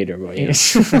trying to be a hater, but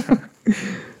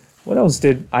What else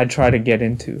did I try to get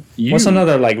into? What's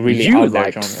another like really out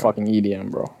there genre? Fucking EDM,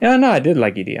 bro. Yeah, no, I did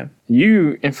like EDM.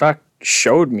 You, in fact,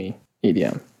 showed me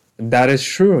EDM. That is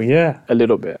true, yeah. A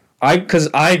little bit. Because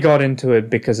I got into it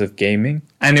because of gaming.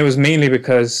 And it was mainly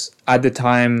because at the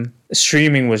time,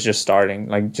 streaming was just starting.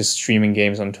 Like just streaming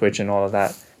games on Twitch and all of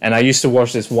that. And I used to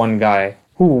watch this one guy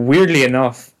who, weirdly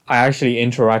enough, I actually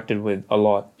interacted with a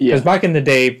lot. Because back in the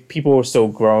day, people were still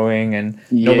growing and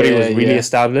nobody was really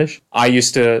established. I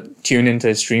used to tune into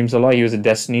his streams a lot. He was a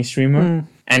Destiny streamer.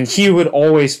 And he would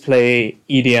always play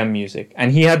EDM music.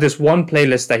 And he had this one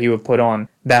playlist that he would put on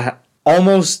that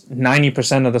almost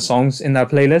 90% of the songs in that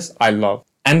playlist I love.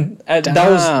 And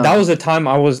that was the time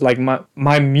I was like,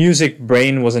 my music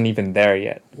brain wasn't even there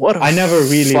yet. I never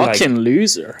really fucking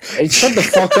loser. Hey, shut the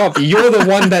fuck up. You're the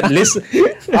one that listened.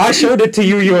 I showed it to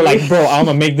you. You were like, bro, I'm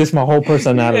gonna make this my whole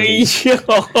personality. Yo.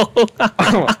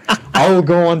 I will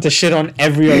go on to shit on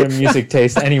every other music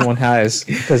taste anyone has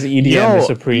because EDM is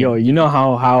supreme. Yo, you know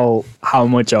how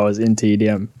much I was into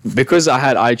EDM because I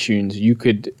had iTunes. You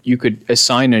could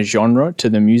assign a genre to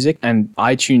the music, and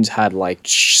iTunes had like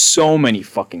so many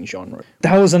fucking genres.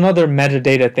 That was another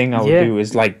metadata thing I would do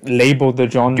is like label the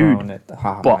genre on it.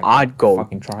 But I'd go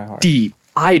fucking try hard. Deep.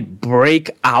 I'd break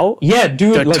out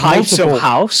the like types of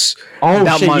house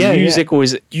that my music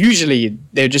was usually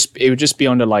it would just be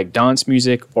under like dance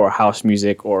music or house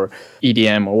music or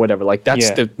EDM or whatever. Like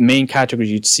that's the main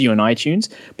categories you'd see on iTunes.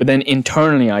 But then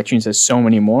internally iTunes has so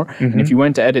many more. And if you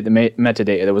went to edit the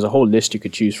metadata, there was a whole list you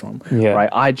could choose from. Right?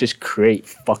 I'd just create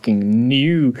fucking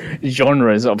new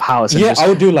genres of house. And I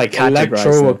would do like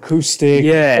electro, acoustic,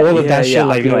 all of that shit,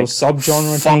 like little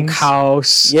subgenre funk things.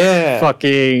 House,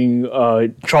 fucking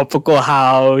tropical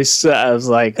house. I was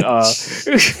like,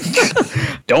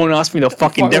 don't ask me the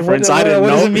fucking difference. I didn't know. What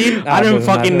does it mean? I didn't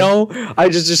fucking know. I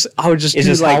would just it's do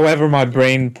just like however my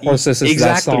brain processes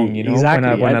that song, you know,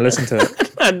 when I listen to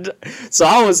it. And so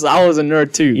I was a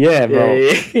nerd too. Yeah, bro.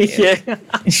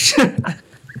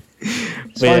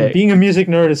 Yeah. Being a music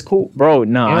nerd is cool, bro.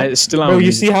 No, I still am. Bro,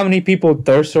 you see how many people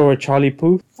thirst over Charlie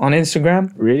Puth on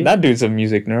Instagram? Really? That dude's a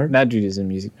music nerd. That dude is a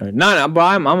music nerd. No, but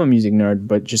I'm a music nerd,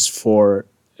 but just for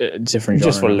different.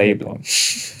 Just for labeling.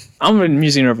 I'm a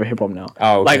music nerd for hip hop now.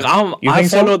 Oh, okay. Like I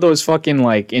follow those fucking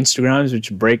like Instagrams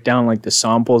which break down like the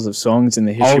samples of songs and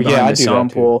the history behind the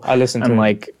sample. I listen to and it.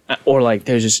 like or like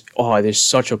there's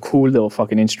such a cool little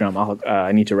fucking Instagram.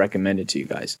 I need to recommend it to you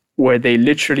guys. Where they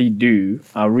literally do.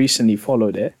 I recently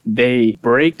followed it. They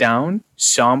break down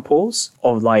samples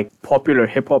of like popular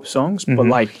hip hop songs, but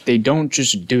like they don't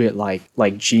just do it like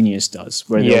Genius does,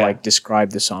 where they'll like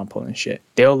describe the sample and shit.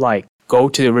 They'll like go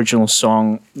to the original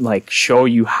song, like show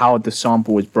you how the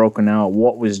sample was broken out,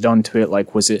 what was done to it.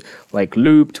 Like, was it like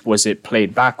looped? Was it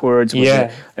played backwards? Was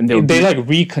it, and they like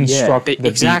reconstruct the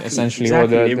beat essentially,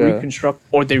 exactly.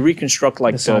 or they reconstruct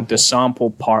like the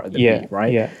sample part of the beat,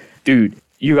 right? Yeah, dude,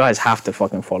 you guys have to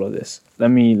fucking follow this.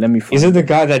 Let me. Is it the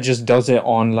guy that just does it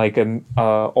on like an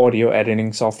audio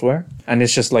editing software, and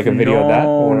it's just like a video of that?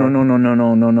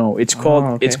 Or? No. It's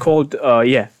called.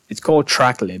 It's called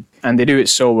Tracklib, and they do it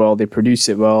so well. They produce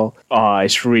it well.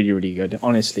 It's really, really good.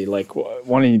 Honestly, like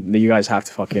one of you guys have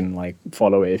to fucking like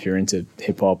follow it if you're into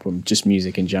hip hop or just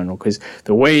music in general, because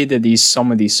the way that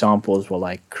some of these samples were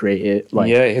like created,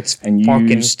 like it's and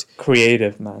fucking used,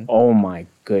 creative, man. Oh my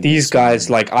goodness. These guys,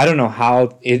 like, I don't know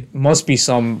how, it must be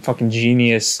some fucking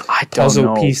genius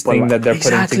puzzle piece thing that they're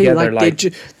putting together. Like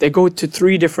they go to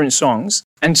 3 different songs,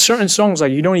 and certain songs,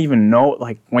 like, you don't even know,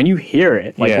 like, when you hear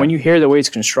it, like, when you hear the way it's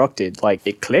constructed, like,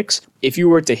 it clicks. If you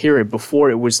were to hear it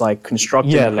before it was, like,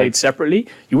 constructed and played separately,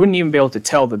 you wouldn't even be able to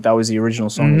tell that was the original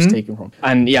song it was taken from.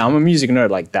 And, I'm a music nerd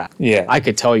like that. Yeah. I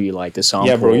could tell you, like, the song.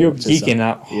 Yeah, bro, you're geeking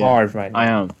out hard right now. I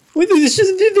am. This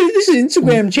is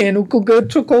Instagram channel called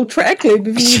Tracklib.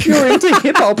 If you're into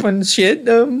hip hop and shit,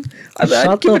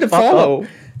 I'd give it a follow.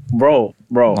 Bro,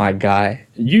 my guy,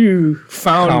 you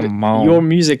found your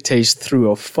music taste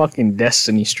through a fucking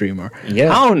Destiny streamer.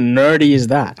 Yeah, how nerdy is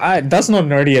that? That's not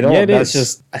nerdy at all. Yeah, that's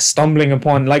just a stumbling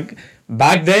upon. Like,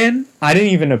 back then, I didn't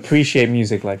even appreciate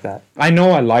music like that. I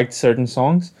know I liked certain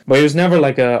songs, but it was never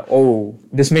like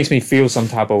this makes me feel some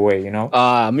type of way, you know?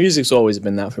 Music's always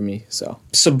been that for me,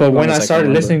 but when I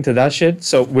started listening to that shit,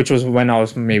 which was when I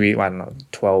was maybe, I don't know,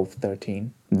 12,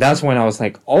 13, that's when I was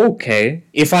like, okay,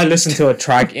 if I listen to a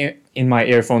track in my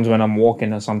earphones when I'm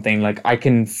walking or something, like, I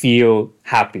can feel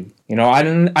happy. You know, I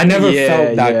never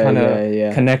felt that kind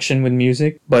of connection with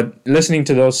music, but listening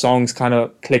to those songs kind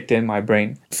of clicked in my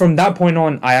brain. From that point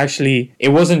on,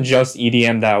 it wasn't just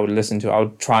EDM that I would listen to. I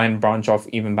would try and branch off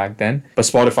even back then, but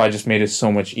Spotify just made it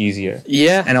so much easier.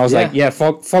 Yeah. And I was like,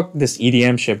 fuck this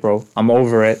EDM shit, bro. I'm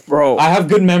over it. Bro. I have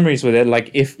good memories with it.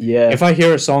 Like, if I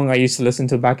hear a song I used to listen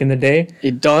to back in the day,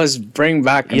 it does bring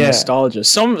back nostalgia.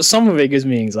 Some of it gives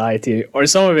me anxiety, or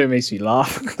some of it makes me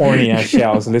laugh. Corny ass shit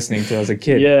I was listening to as a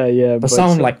kid. Yeah. But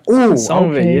some like, ooh,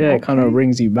 some of it, kind of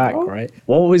brings you back, right?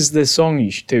 What was the song you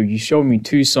should do? You showed me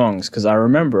 2 songs, because I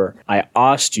remember I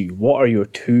asked you, what are your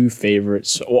 2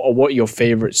 favorites, or what are your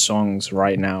favorite songs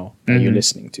right now that you're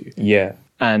listening to? Yeah.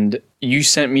 And you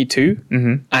sent me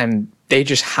 2, and they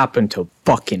just happened to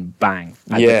fucking bang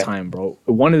at the time, bro.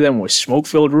 One of them was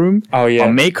Smoke-Filled Room. Oh, yeah.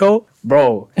 On Mako.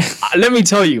 Bro, let me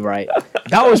tell you, right?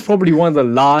 That was probably one of the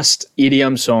last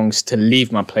EDM songs to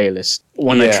leave my playlist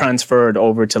when I transferred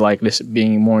over to like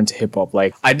being more into hip hop.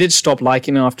 Like, I did stop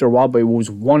liking it after a while, but it was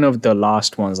one of the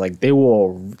last ones. Like, they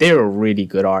were really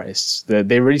good artists.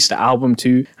 They released an album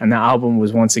too, and that album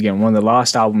was once again one of the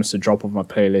last albums to drop off my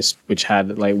playlist,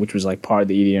 which was like part of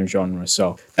the EDM genre.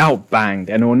 So that banged.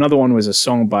 And another one was a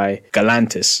song by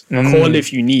Galantis, Call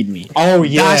If You Need Me. Oh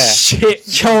yeah, that shit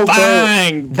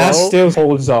banged, bro. That still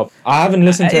holds up. I haven't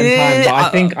listened to it in time,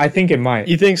 but I think it might.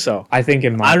 You think so? I think it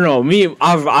might. I don't know. Me,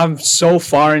 I'm so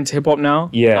far into hip hop now.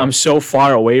 Yeah. I'm so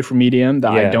far away from EDM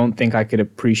that I don't think I could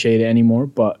appreciate it anymore.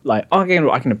 But like, I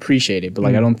can appreciate it, but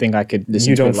like, I don't think I could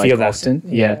listen to it like often.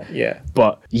 Yeah.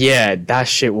 But yeah, that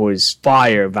shit was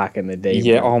fire back in the day.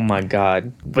 Yeah. Bro. Oh my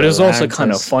god. But it's also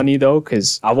kind of funny though,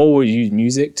 because I've always used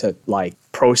music to like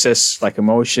process like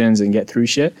emotions and get through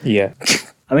shit. Yeah.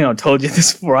 I think I've told you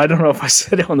this before. I don't know if I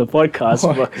said it on the podcast,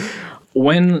 but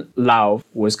when Lau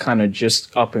was kind of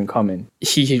just up and coming,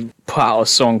 he put out a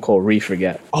song called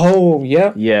Re-Forget. Oh,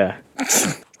 yeah? Yeah.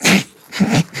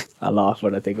 I laugh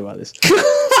when I think about this.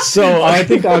 So I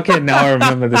think, okay, now I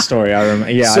remember the story. I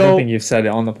remember. Yeah, I don't think you've said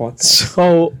it on the podcast.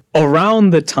 So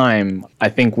around the time, I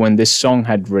think when this song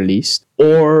had released,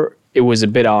 or it was a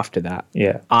bit after that.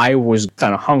 Yeah. I was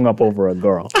kind of hung up over a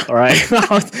girl. All right.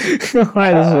 This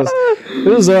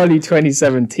was early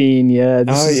 2017. Yeah.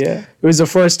 Yeah. It was the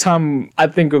first time I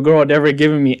think a girl had ever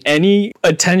given me any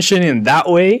attention in that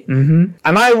way. Mm-hmm.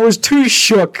 And I was too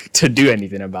shook to do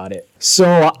anything about it.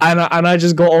 So, and I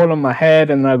just go all in my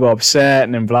head and I go upset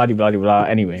and then blah, blah, blah, blah.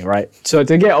 Anyway, right? So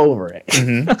to get over it,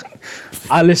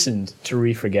 I listened to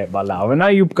Re-Forget by Lau. And now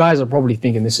you guys are probably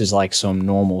thinking this is like some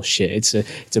normal shit. It's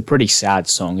a pretty sad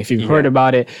song. If you've heard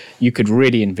about it, you could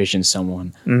really envision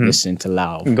someone listening to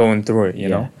Lau. Going through it, you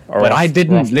know. But I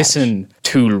didn't listen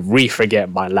to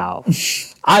Re-Forget by Lau.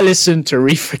 I listened to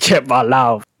Re-Forget by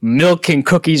Lau, Milk and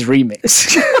Cookies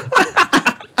remix.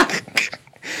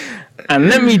 And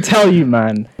let me tell you,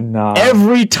 man, Nah.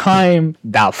 every time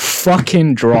that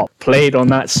fucking drop played on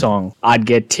that song, I'd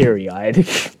get teary-eyed.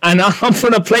 And I'm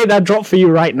gonna play that drop for you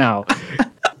right now.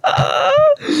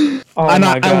 Oh and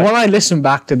my God. and when I listen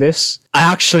back to this,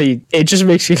 it just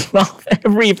makes me laugh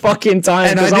every fucking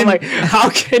time. Because I'm like, how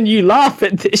can you laugh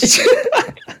at this?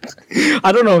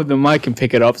 I don't know if the mic can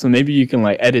pick it up, so maybe you can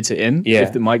like edit it in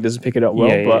if the mic doesn't pick it up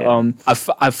well.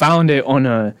 I found it on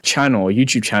a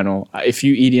YouTube channel. If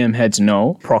you EDM heads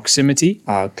know, Proximity.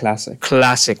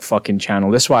 Classic fucking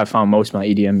channel. That's why I found most of my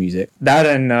EDM music. That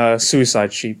and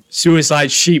Suicide Sheep.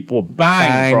 Suicide Sheep will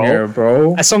Banger,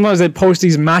 bro. And sometimes they post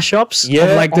these mashups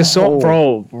of like the song,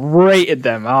 bro. Rated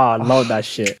them. I love that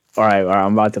shit. All right,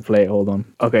 I'm about to play it. Hold on.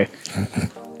 Okay.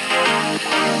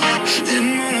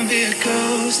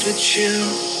 With you,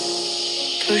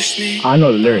 push me. I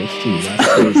know the lyrics too. That's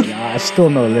crazy. I still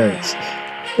know the lyrics.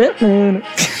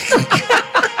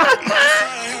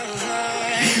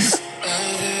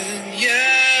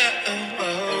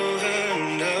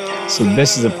 So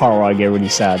this is the part where I get really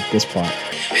sad. This part.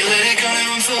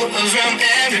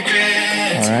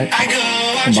 Alright.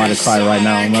 I'm about to cry right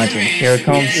now. Imagine. Here it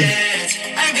comes.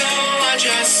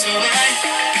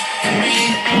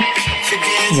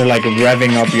 You're like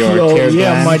revving up your tear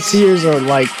glands. My tears are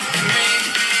like.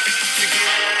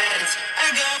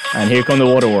 And here come the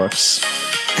waterworks.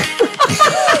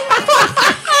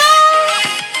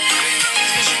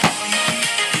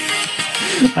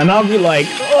 And I'll be like,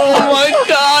 oh my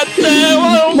God,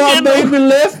 damn, my baby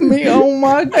left me. Oh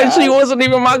my God. And she wasn't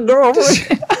even my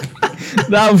girlfriend.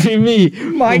 That would be me.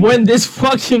 When this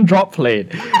fucking drop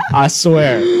played, I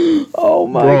swear. Oh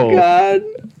my God.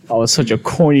 I was such a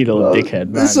corny little dickhead,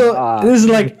 man. So, this is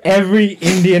like every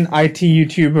Indian IT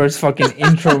YouTuber's fucking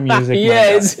intro music.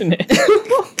 Yeah, isn't it?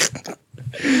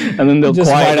 And then they'll just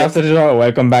quiet right after the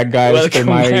welcome back, guys, to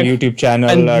my YouTube channel.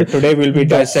 Today we'll be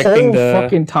dissecting the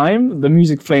fucking time the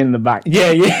music's playing in the back.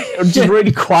 Yeah. Just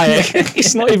really quiet.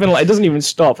 It's not even like, it doesn't even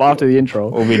stop after the intro.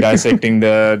 We'll be dissecting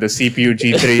the CPU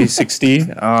G360.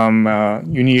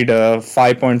 You need a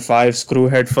 5.5 screw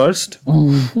head first.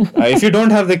 If you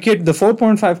don't have the kit, the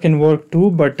 4.5 can work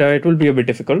too, but it will be a bit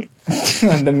difficult.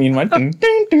 And the meanwhile,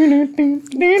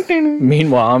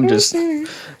 I'm just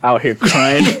out here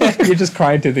crying. You're just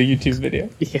crying to the YouTube video.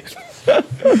 Yeah.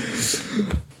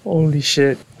 Holy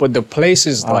shit. But the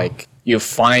places like you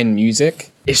find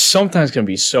music is sometimes gonna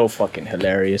be so fucking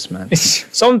hilarious, man.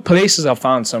 Some places I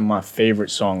found some of my favorite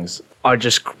songs are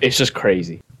it's just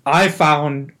crazy. I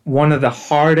found one of the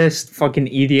hardest fucking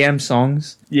EDM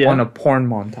songs on a porn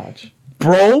montage.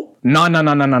 Bro, no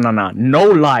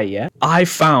lie, yeah. I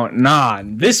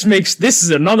found this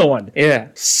is another one. Yeah.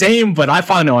 Same, but I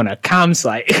found it on a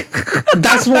campsite.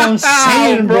 That's what I'm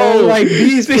saying, bro. Like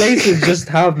these places just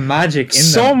have magic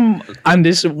in them. And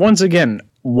this once again,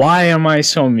 why am I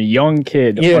some young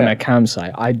kid on a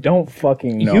campsite? I don't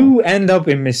fucking know. You end up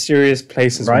in mysterious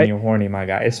places when you're horny, my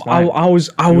guy. It's fine. I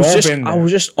was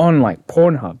just on like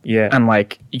Pornhub. Yeah. And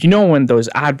like, you know when those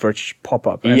adverts pop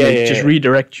up and they just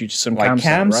redirect you to some like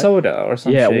campsite, Cam Soda or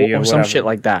some shit. Or some shit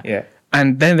like that. Yeah.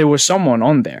 And then there was someone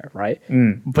on there, right?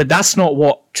 But that's not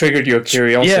what triggered your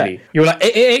curiosity. Yeah. You were like,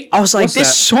 hey. I was like,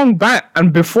 this song back.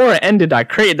 And before it ended, I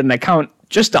created an account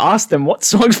just to ask them what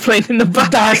song's playing in the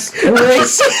back. That's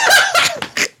crazy.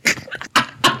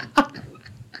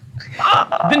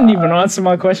 Didn't even answer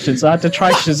my question, so I had to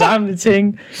try Shazam the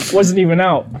thing. Wasn't even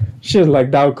out. Shit,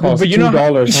 like that cost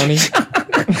 $2, honey.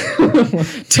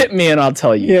 Tip me and I'll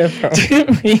tell you. Yeah, bro.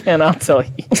 Tip me and I'll tell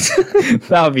you.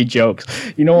 That would be jokes.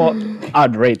 You know what?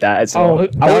 I'd rate that. I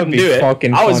wouldn't do it.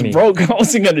 I was broke. I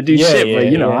wasn't gonna do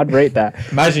shit, but I'd rate that.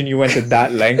 Imagine you went to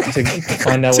that length to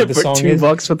find out what the song is.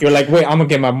 $2 You're like, wait, I'm gonna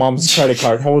get my mom's credit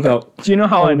card. Hold up. Do you know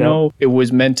how I know it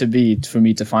was meant to be for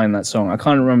me to find that song? I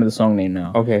can't remember the song name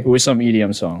now. Okay. It was some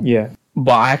EDM song. Yeah.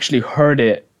 But I actually heard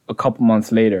it a couple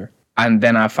months later. And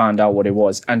then I found out what it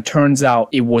was. And turns out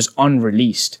it was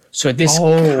unreleased. So this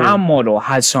cam model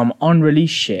had some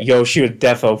unreleased shit. Yo, she was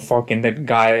defo fucking that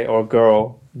guy or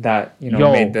girl that,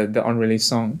 made the unreleased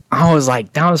song. I was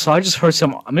like, damn, so I just heard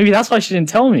some... Maybe that's why she didn't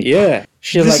tell me. Yeah.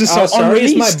 She's like, sorry,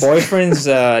 it's my boyfriend's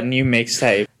new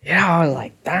mixtape. Yeah, I was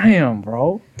like, damn,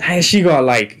 bro. Damn, she got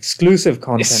like exclusive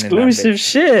content. Exclusive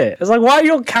shit. It's like, why are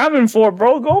you camming for,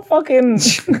 bro? Go fucking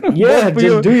just do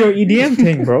your EDM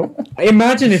thing, bro.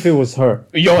 Imagine if it was her.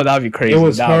 Yo, that'd be crazy. It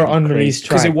was her unreleased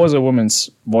track. Because it was a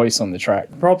woman's voice on the track.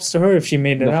 Props to her if she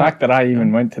made it. The fact that I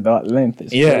even went to that length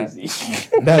is crazy.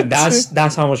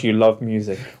 that's how much you love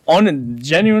music.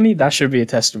 Genuinely, that should be a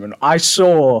testament. I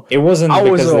saw. It wasn't. I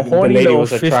was a horny little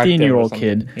was 15-year-old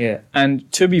kid. Yeah. And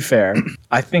to be fair,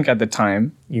 I think at the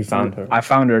time You found her. I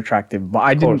found her attractive, but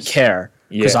I didn't course. care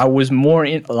because Yeah. I was more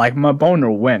in, like, my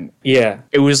boner went. Yeah.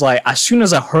 It was like, as soon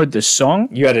as I heard the song,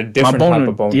 You had a my different boner, type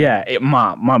of boner. yeah,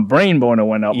 my brain boner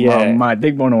went up, Yeah. my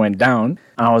dick boner went down,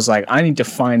 and I was like, I need to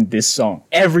find this song.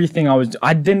 Everything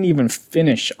I didn't even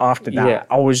finish after that. Yeah.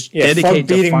 I was Yeah, dedicated fuck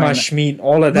to beating find my schmeat,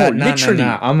 all of that. No, Nah, literally.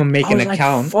 nah. I'm gonna make I an was like,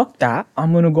 account. fuck that.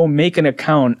 I'm gonna go make an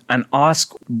account and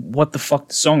ask what the fuck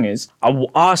the song is. I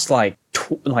asked like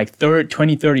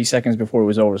 20, 30 seconds before it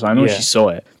was over, so I know Yeah. she saw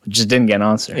it, but just didn't get an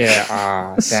answer.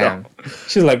 Yeah, damn.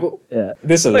 She's like, Yeah.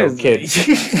 this is a little kid.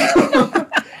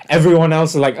 Everyone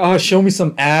else is like, oh, show me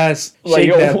some ass. Like, Shake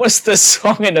yo, that. what's the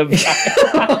song in the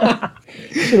back?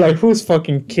 She's like, whose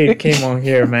fucking kid came on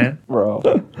here, man? Bro.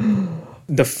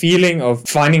 The feeling of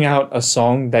finding out a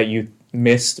song that you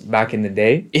missed back in the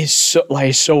day. It's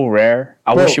so rare.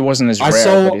 I Bro, wish it wasn't as rare,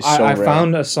 but it's so I rare.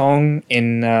 found a song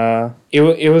in,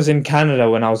 it was in Canada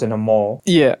when I was in a mall.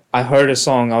 Yeah. I heard a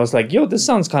song. I was like, yo, this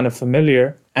sounds kind of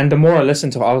familiar. And the more I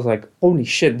listened to it, I was like, holy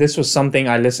shit, this was something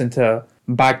I listened to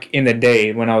back in the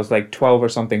day when I was like 12 or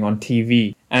something on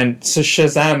TV. And so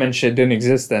Shazam and shit didn't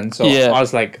exist then. So Yeah. I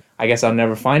was like, I guess I'll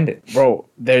never find it. Bro,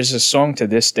 there's a song to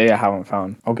this day I haven't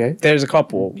found. Okay. There's a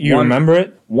couple. You remember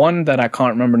it? One that I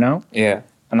can't remember now. Yeah.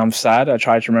 And I'm sad. I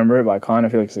tried to remember it, but I can't. I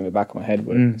feel like it's in the back of my head,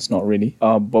 but it's not really.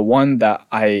 But one that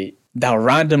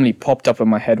randomly popped up in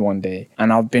my head one day,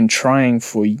 and I've been trying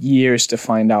for years to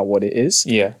find out what it is.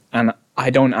 Yeah. And I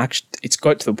don't actually. It's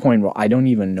got to the point where I don't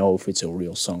even know if it's a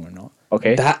real song or not.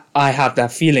 Okay. That I have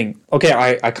that feeling. Okay,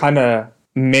 I kind of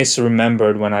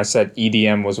misremembered when I said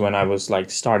EDM was when I was like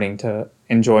starting to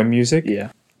enjoy music. Yeah.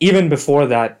 Even before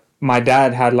that, my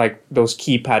dad had like those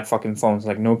keypad fucking phones,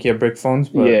 like Nokia brick phones,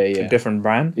 but Yeah, a yeah. different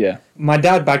brand. Yeah. My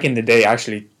dad back in the day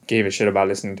actually gave a shit about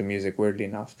listening to music, weirdly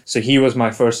enough. So he was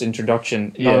my first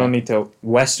introduction, not Yeah. only to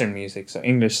Western music, so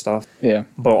English stuff, Yeah.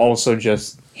 but also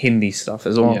just Hindi stuff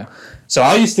as well. Yeah. So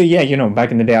I used to,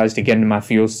 back in the day, I used to get into my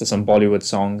feels to some Bollywood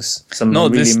songs, some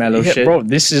really mellow shit. Bro,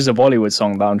 this is a Bollywood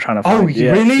song that I'm trying to Oh, find.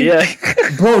 Yeah. really? Yeah.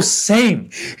 Bro, same.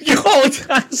 Yo,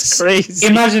 that's crazy.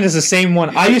 Imagine it's the same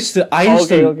one. I used to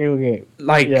Okay.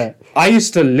 like Yeah. I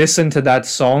used to listen to that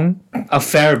song a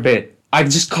fair bit. I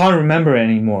just can't remember it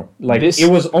anymore. Like This- it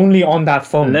was only on that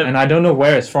phone, Let- and I don't know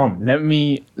where it's from. Let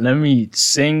me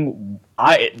sing.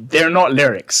 They're not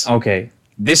lyrics. Okay.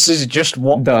 This is just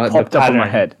what The popped up in my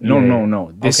pattern. head. No.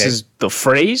 Yeah. This Okay. is the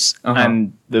phrase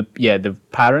and the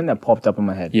pattern that popped up in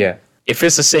my head. Yeah. If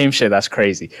it's the same shit, that's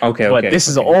crazy. Okay, But okay, this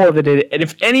is okay. all that it. And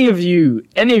if any of you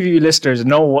listeners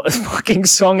know what fucking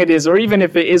song it is, or even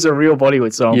if it is a real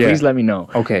Bollywood song, Yeah. please let me know.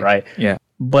 Okay. Right. Yeah.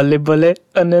 Bale bale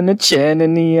anana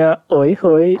chananiya oi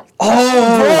hoi.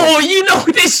 Oh, Bro, you know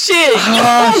this shit.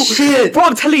 Oh, Yo. shit. Bro,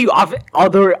 I'm telling you,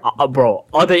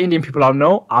 other Indian people I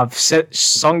know, I've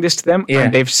sung this to them, Yeah.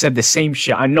 and they've said the same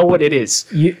shit. I know what it is.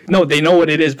 No, they know what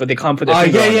it is, but they can't put their Oh,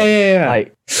 finger on it. yeah.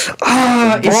 Like,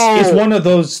 It's Bro. one of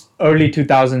those early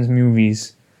 2000s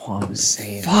movies. what I'm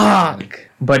saying. Fuck.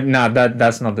 But nah,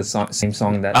 that's not the same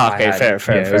song that. I Okay, had.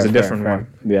 fair. Yeah, it was a different one.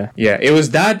 Yeah. Yeah, it was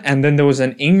that, and then there was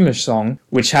an English song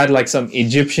which had like some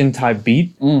Egyptian type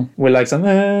beat with like some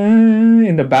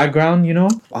in the background, you know.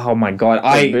 Oh my god,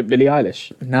 Billie Eilish.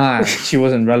 she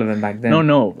wasn't relevant back then.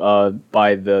 No.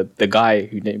 By the guy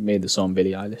who made the song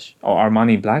Billie Eilish. Oh,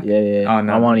 Armani Black. Yeah. Oh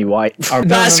no, Armani White. No,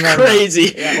 That's no. crazy.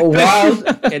 Oh, wild.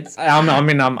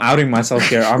 I'm outing myself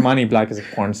here. Armani Black is a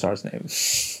porn star's name.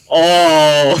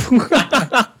 Oh.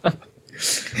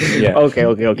 Yeah. Okay.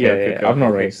 Yeah. I'm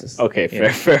not racist. Okay,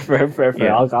 Yeah. fair.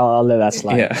 Yeah. I'll let that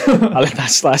slide. Yeah. I'll let that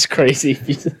slide. That's crazy.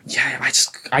 Yeah,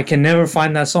 I can never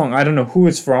find that song. I don't know who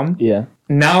it's from. Yeah.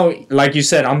 Now, like you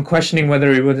said, I'm questioning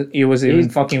whether it was even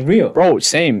fucking real. Bro,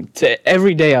 same.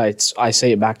 Every day I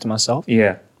say it back to myself.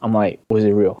 Yeah. I'm like, was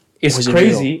it real? It's Was it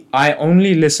crazy. I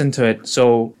only listened to it.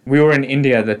 So we were in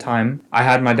India at the time. I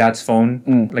had my dad's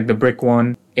phone, like the brick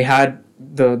one. It had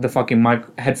the fucking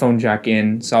headphone jack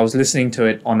in. So I was listening to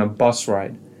it on a bus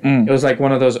ride. It was like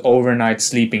one of those overnight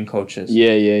sleeping coaches.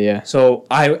 Yeah. So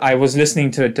I was listening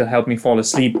to it to help me fall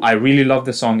asleep. I really loved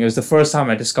the song. It was the first time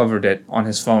I discovered it on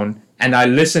his phone. And I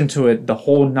listened to it the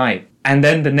whole night. And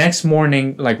then the next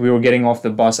morning, like we were getting off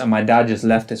the bus and my dad just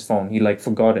left his phone. He like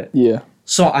forgot it. Yeah.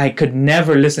 So I could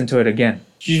never listen to it again.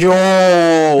 Yo,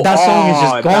 that song is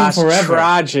just gone that's forever.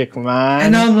 Tragic, man.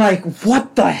 And I'm like,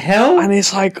 what the hell? And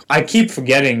it's like, I keep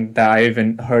forgetting that I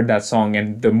even heard that song.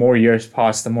 And the more years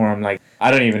pass, the more I'm like, I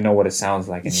don't even know what it sounds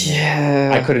like anymore.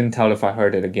 yeah. I couldn't tell if I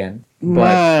heard it again. But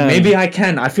Man. maybe I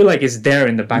can. I feel like it's there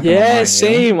in the back of my mind. Yeah, you know?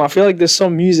 same. I feel like there's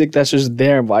some music that's just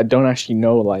there, but I don't actually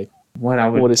know, like, What I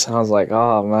would. What it sounds like.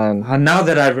 Oh man. Now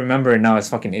that I remember it, now it's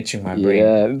fucking itching my brain.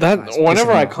 Yeah, that It's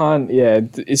whenever pissing I me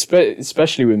off. can't,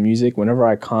 especially with music, whenever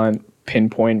I can't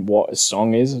pinpoint what a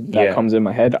song is that Yeah. comes in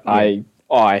my head,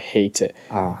 I hate it.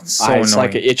 Oh, it's so It's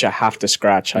like annoying. an itch I have to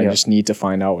scratch. I Yeah. just need to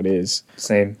find out what it is.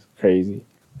 Same. Crazy.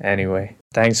 Anyway,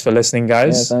 thanks for listening, Yeah,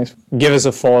 guys. thanks. Give us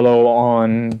a follow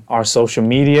on our social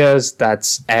medias.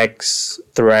 That's X,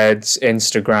 Threads,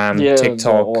 Instagram,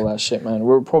 TikTok. all that shit, man.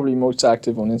 We're probably most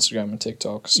active on Instagram and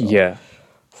TikTok. So Yeah.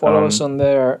 follow us on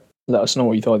there. Let us know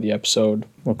what you thought of the episode.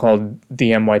 We're called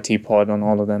the MYT Pod on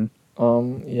all of them.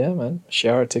 Yeah, man.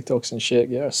 Share our TikToks and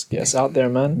shit. Get us out there,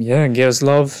 man. Yeah, give us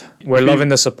love. We're loving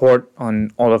the support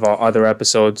on all of our other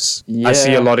episodes. I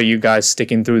see Yeah. a lot of you guys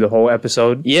sticking through the whole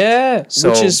episode. Yeah, So-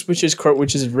 which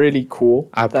is really cool.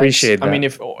 I appreciate that. I mean,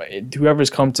 if whoever's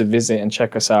come to visit and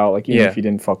check us out, like even Yeah. if you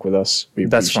didn't fuck with us, we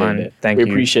That's appreciate fine. it. Thank we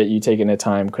you. appreciate you taking the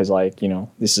time because, like, you know,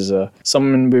 this is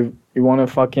something we want to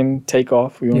fucking take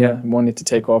off. We want it to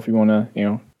take off. We want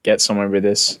to get somewhere with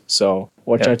this. So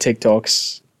watch Yeah. our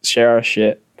TikToks, share our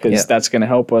shit because Yeah. that's gonna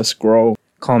help us grow.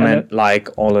 Comment, like,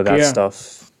 all of that Yeah.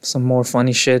 stuff. Some more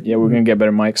funny shit. Yeah, we're gonna get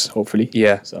better mics, hopefully.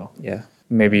 Yeah. So Yeah.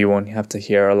 Maybe you won't have to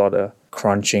hear a lot of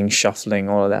crunching, shuffling,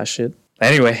 all of that shit.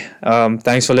 Anyway,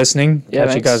 thanks for listening. Yeah, Catch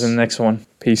you thanks. guys in the next one.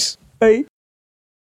 Peace. hey.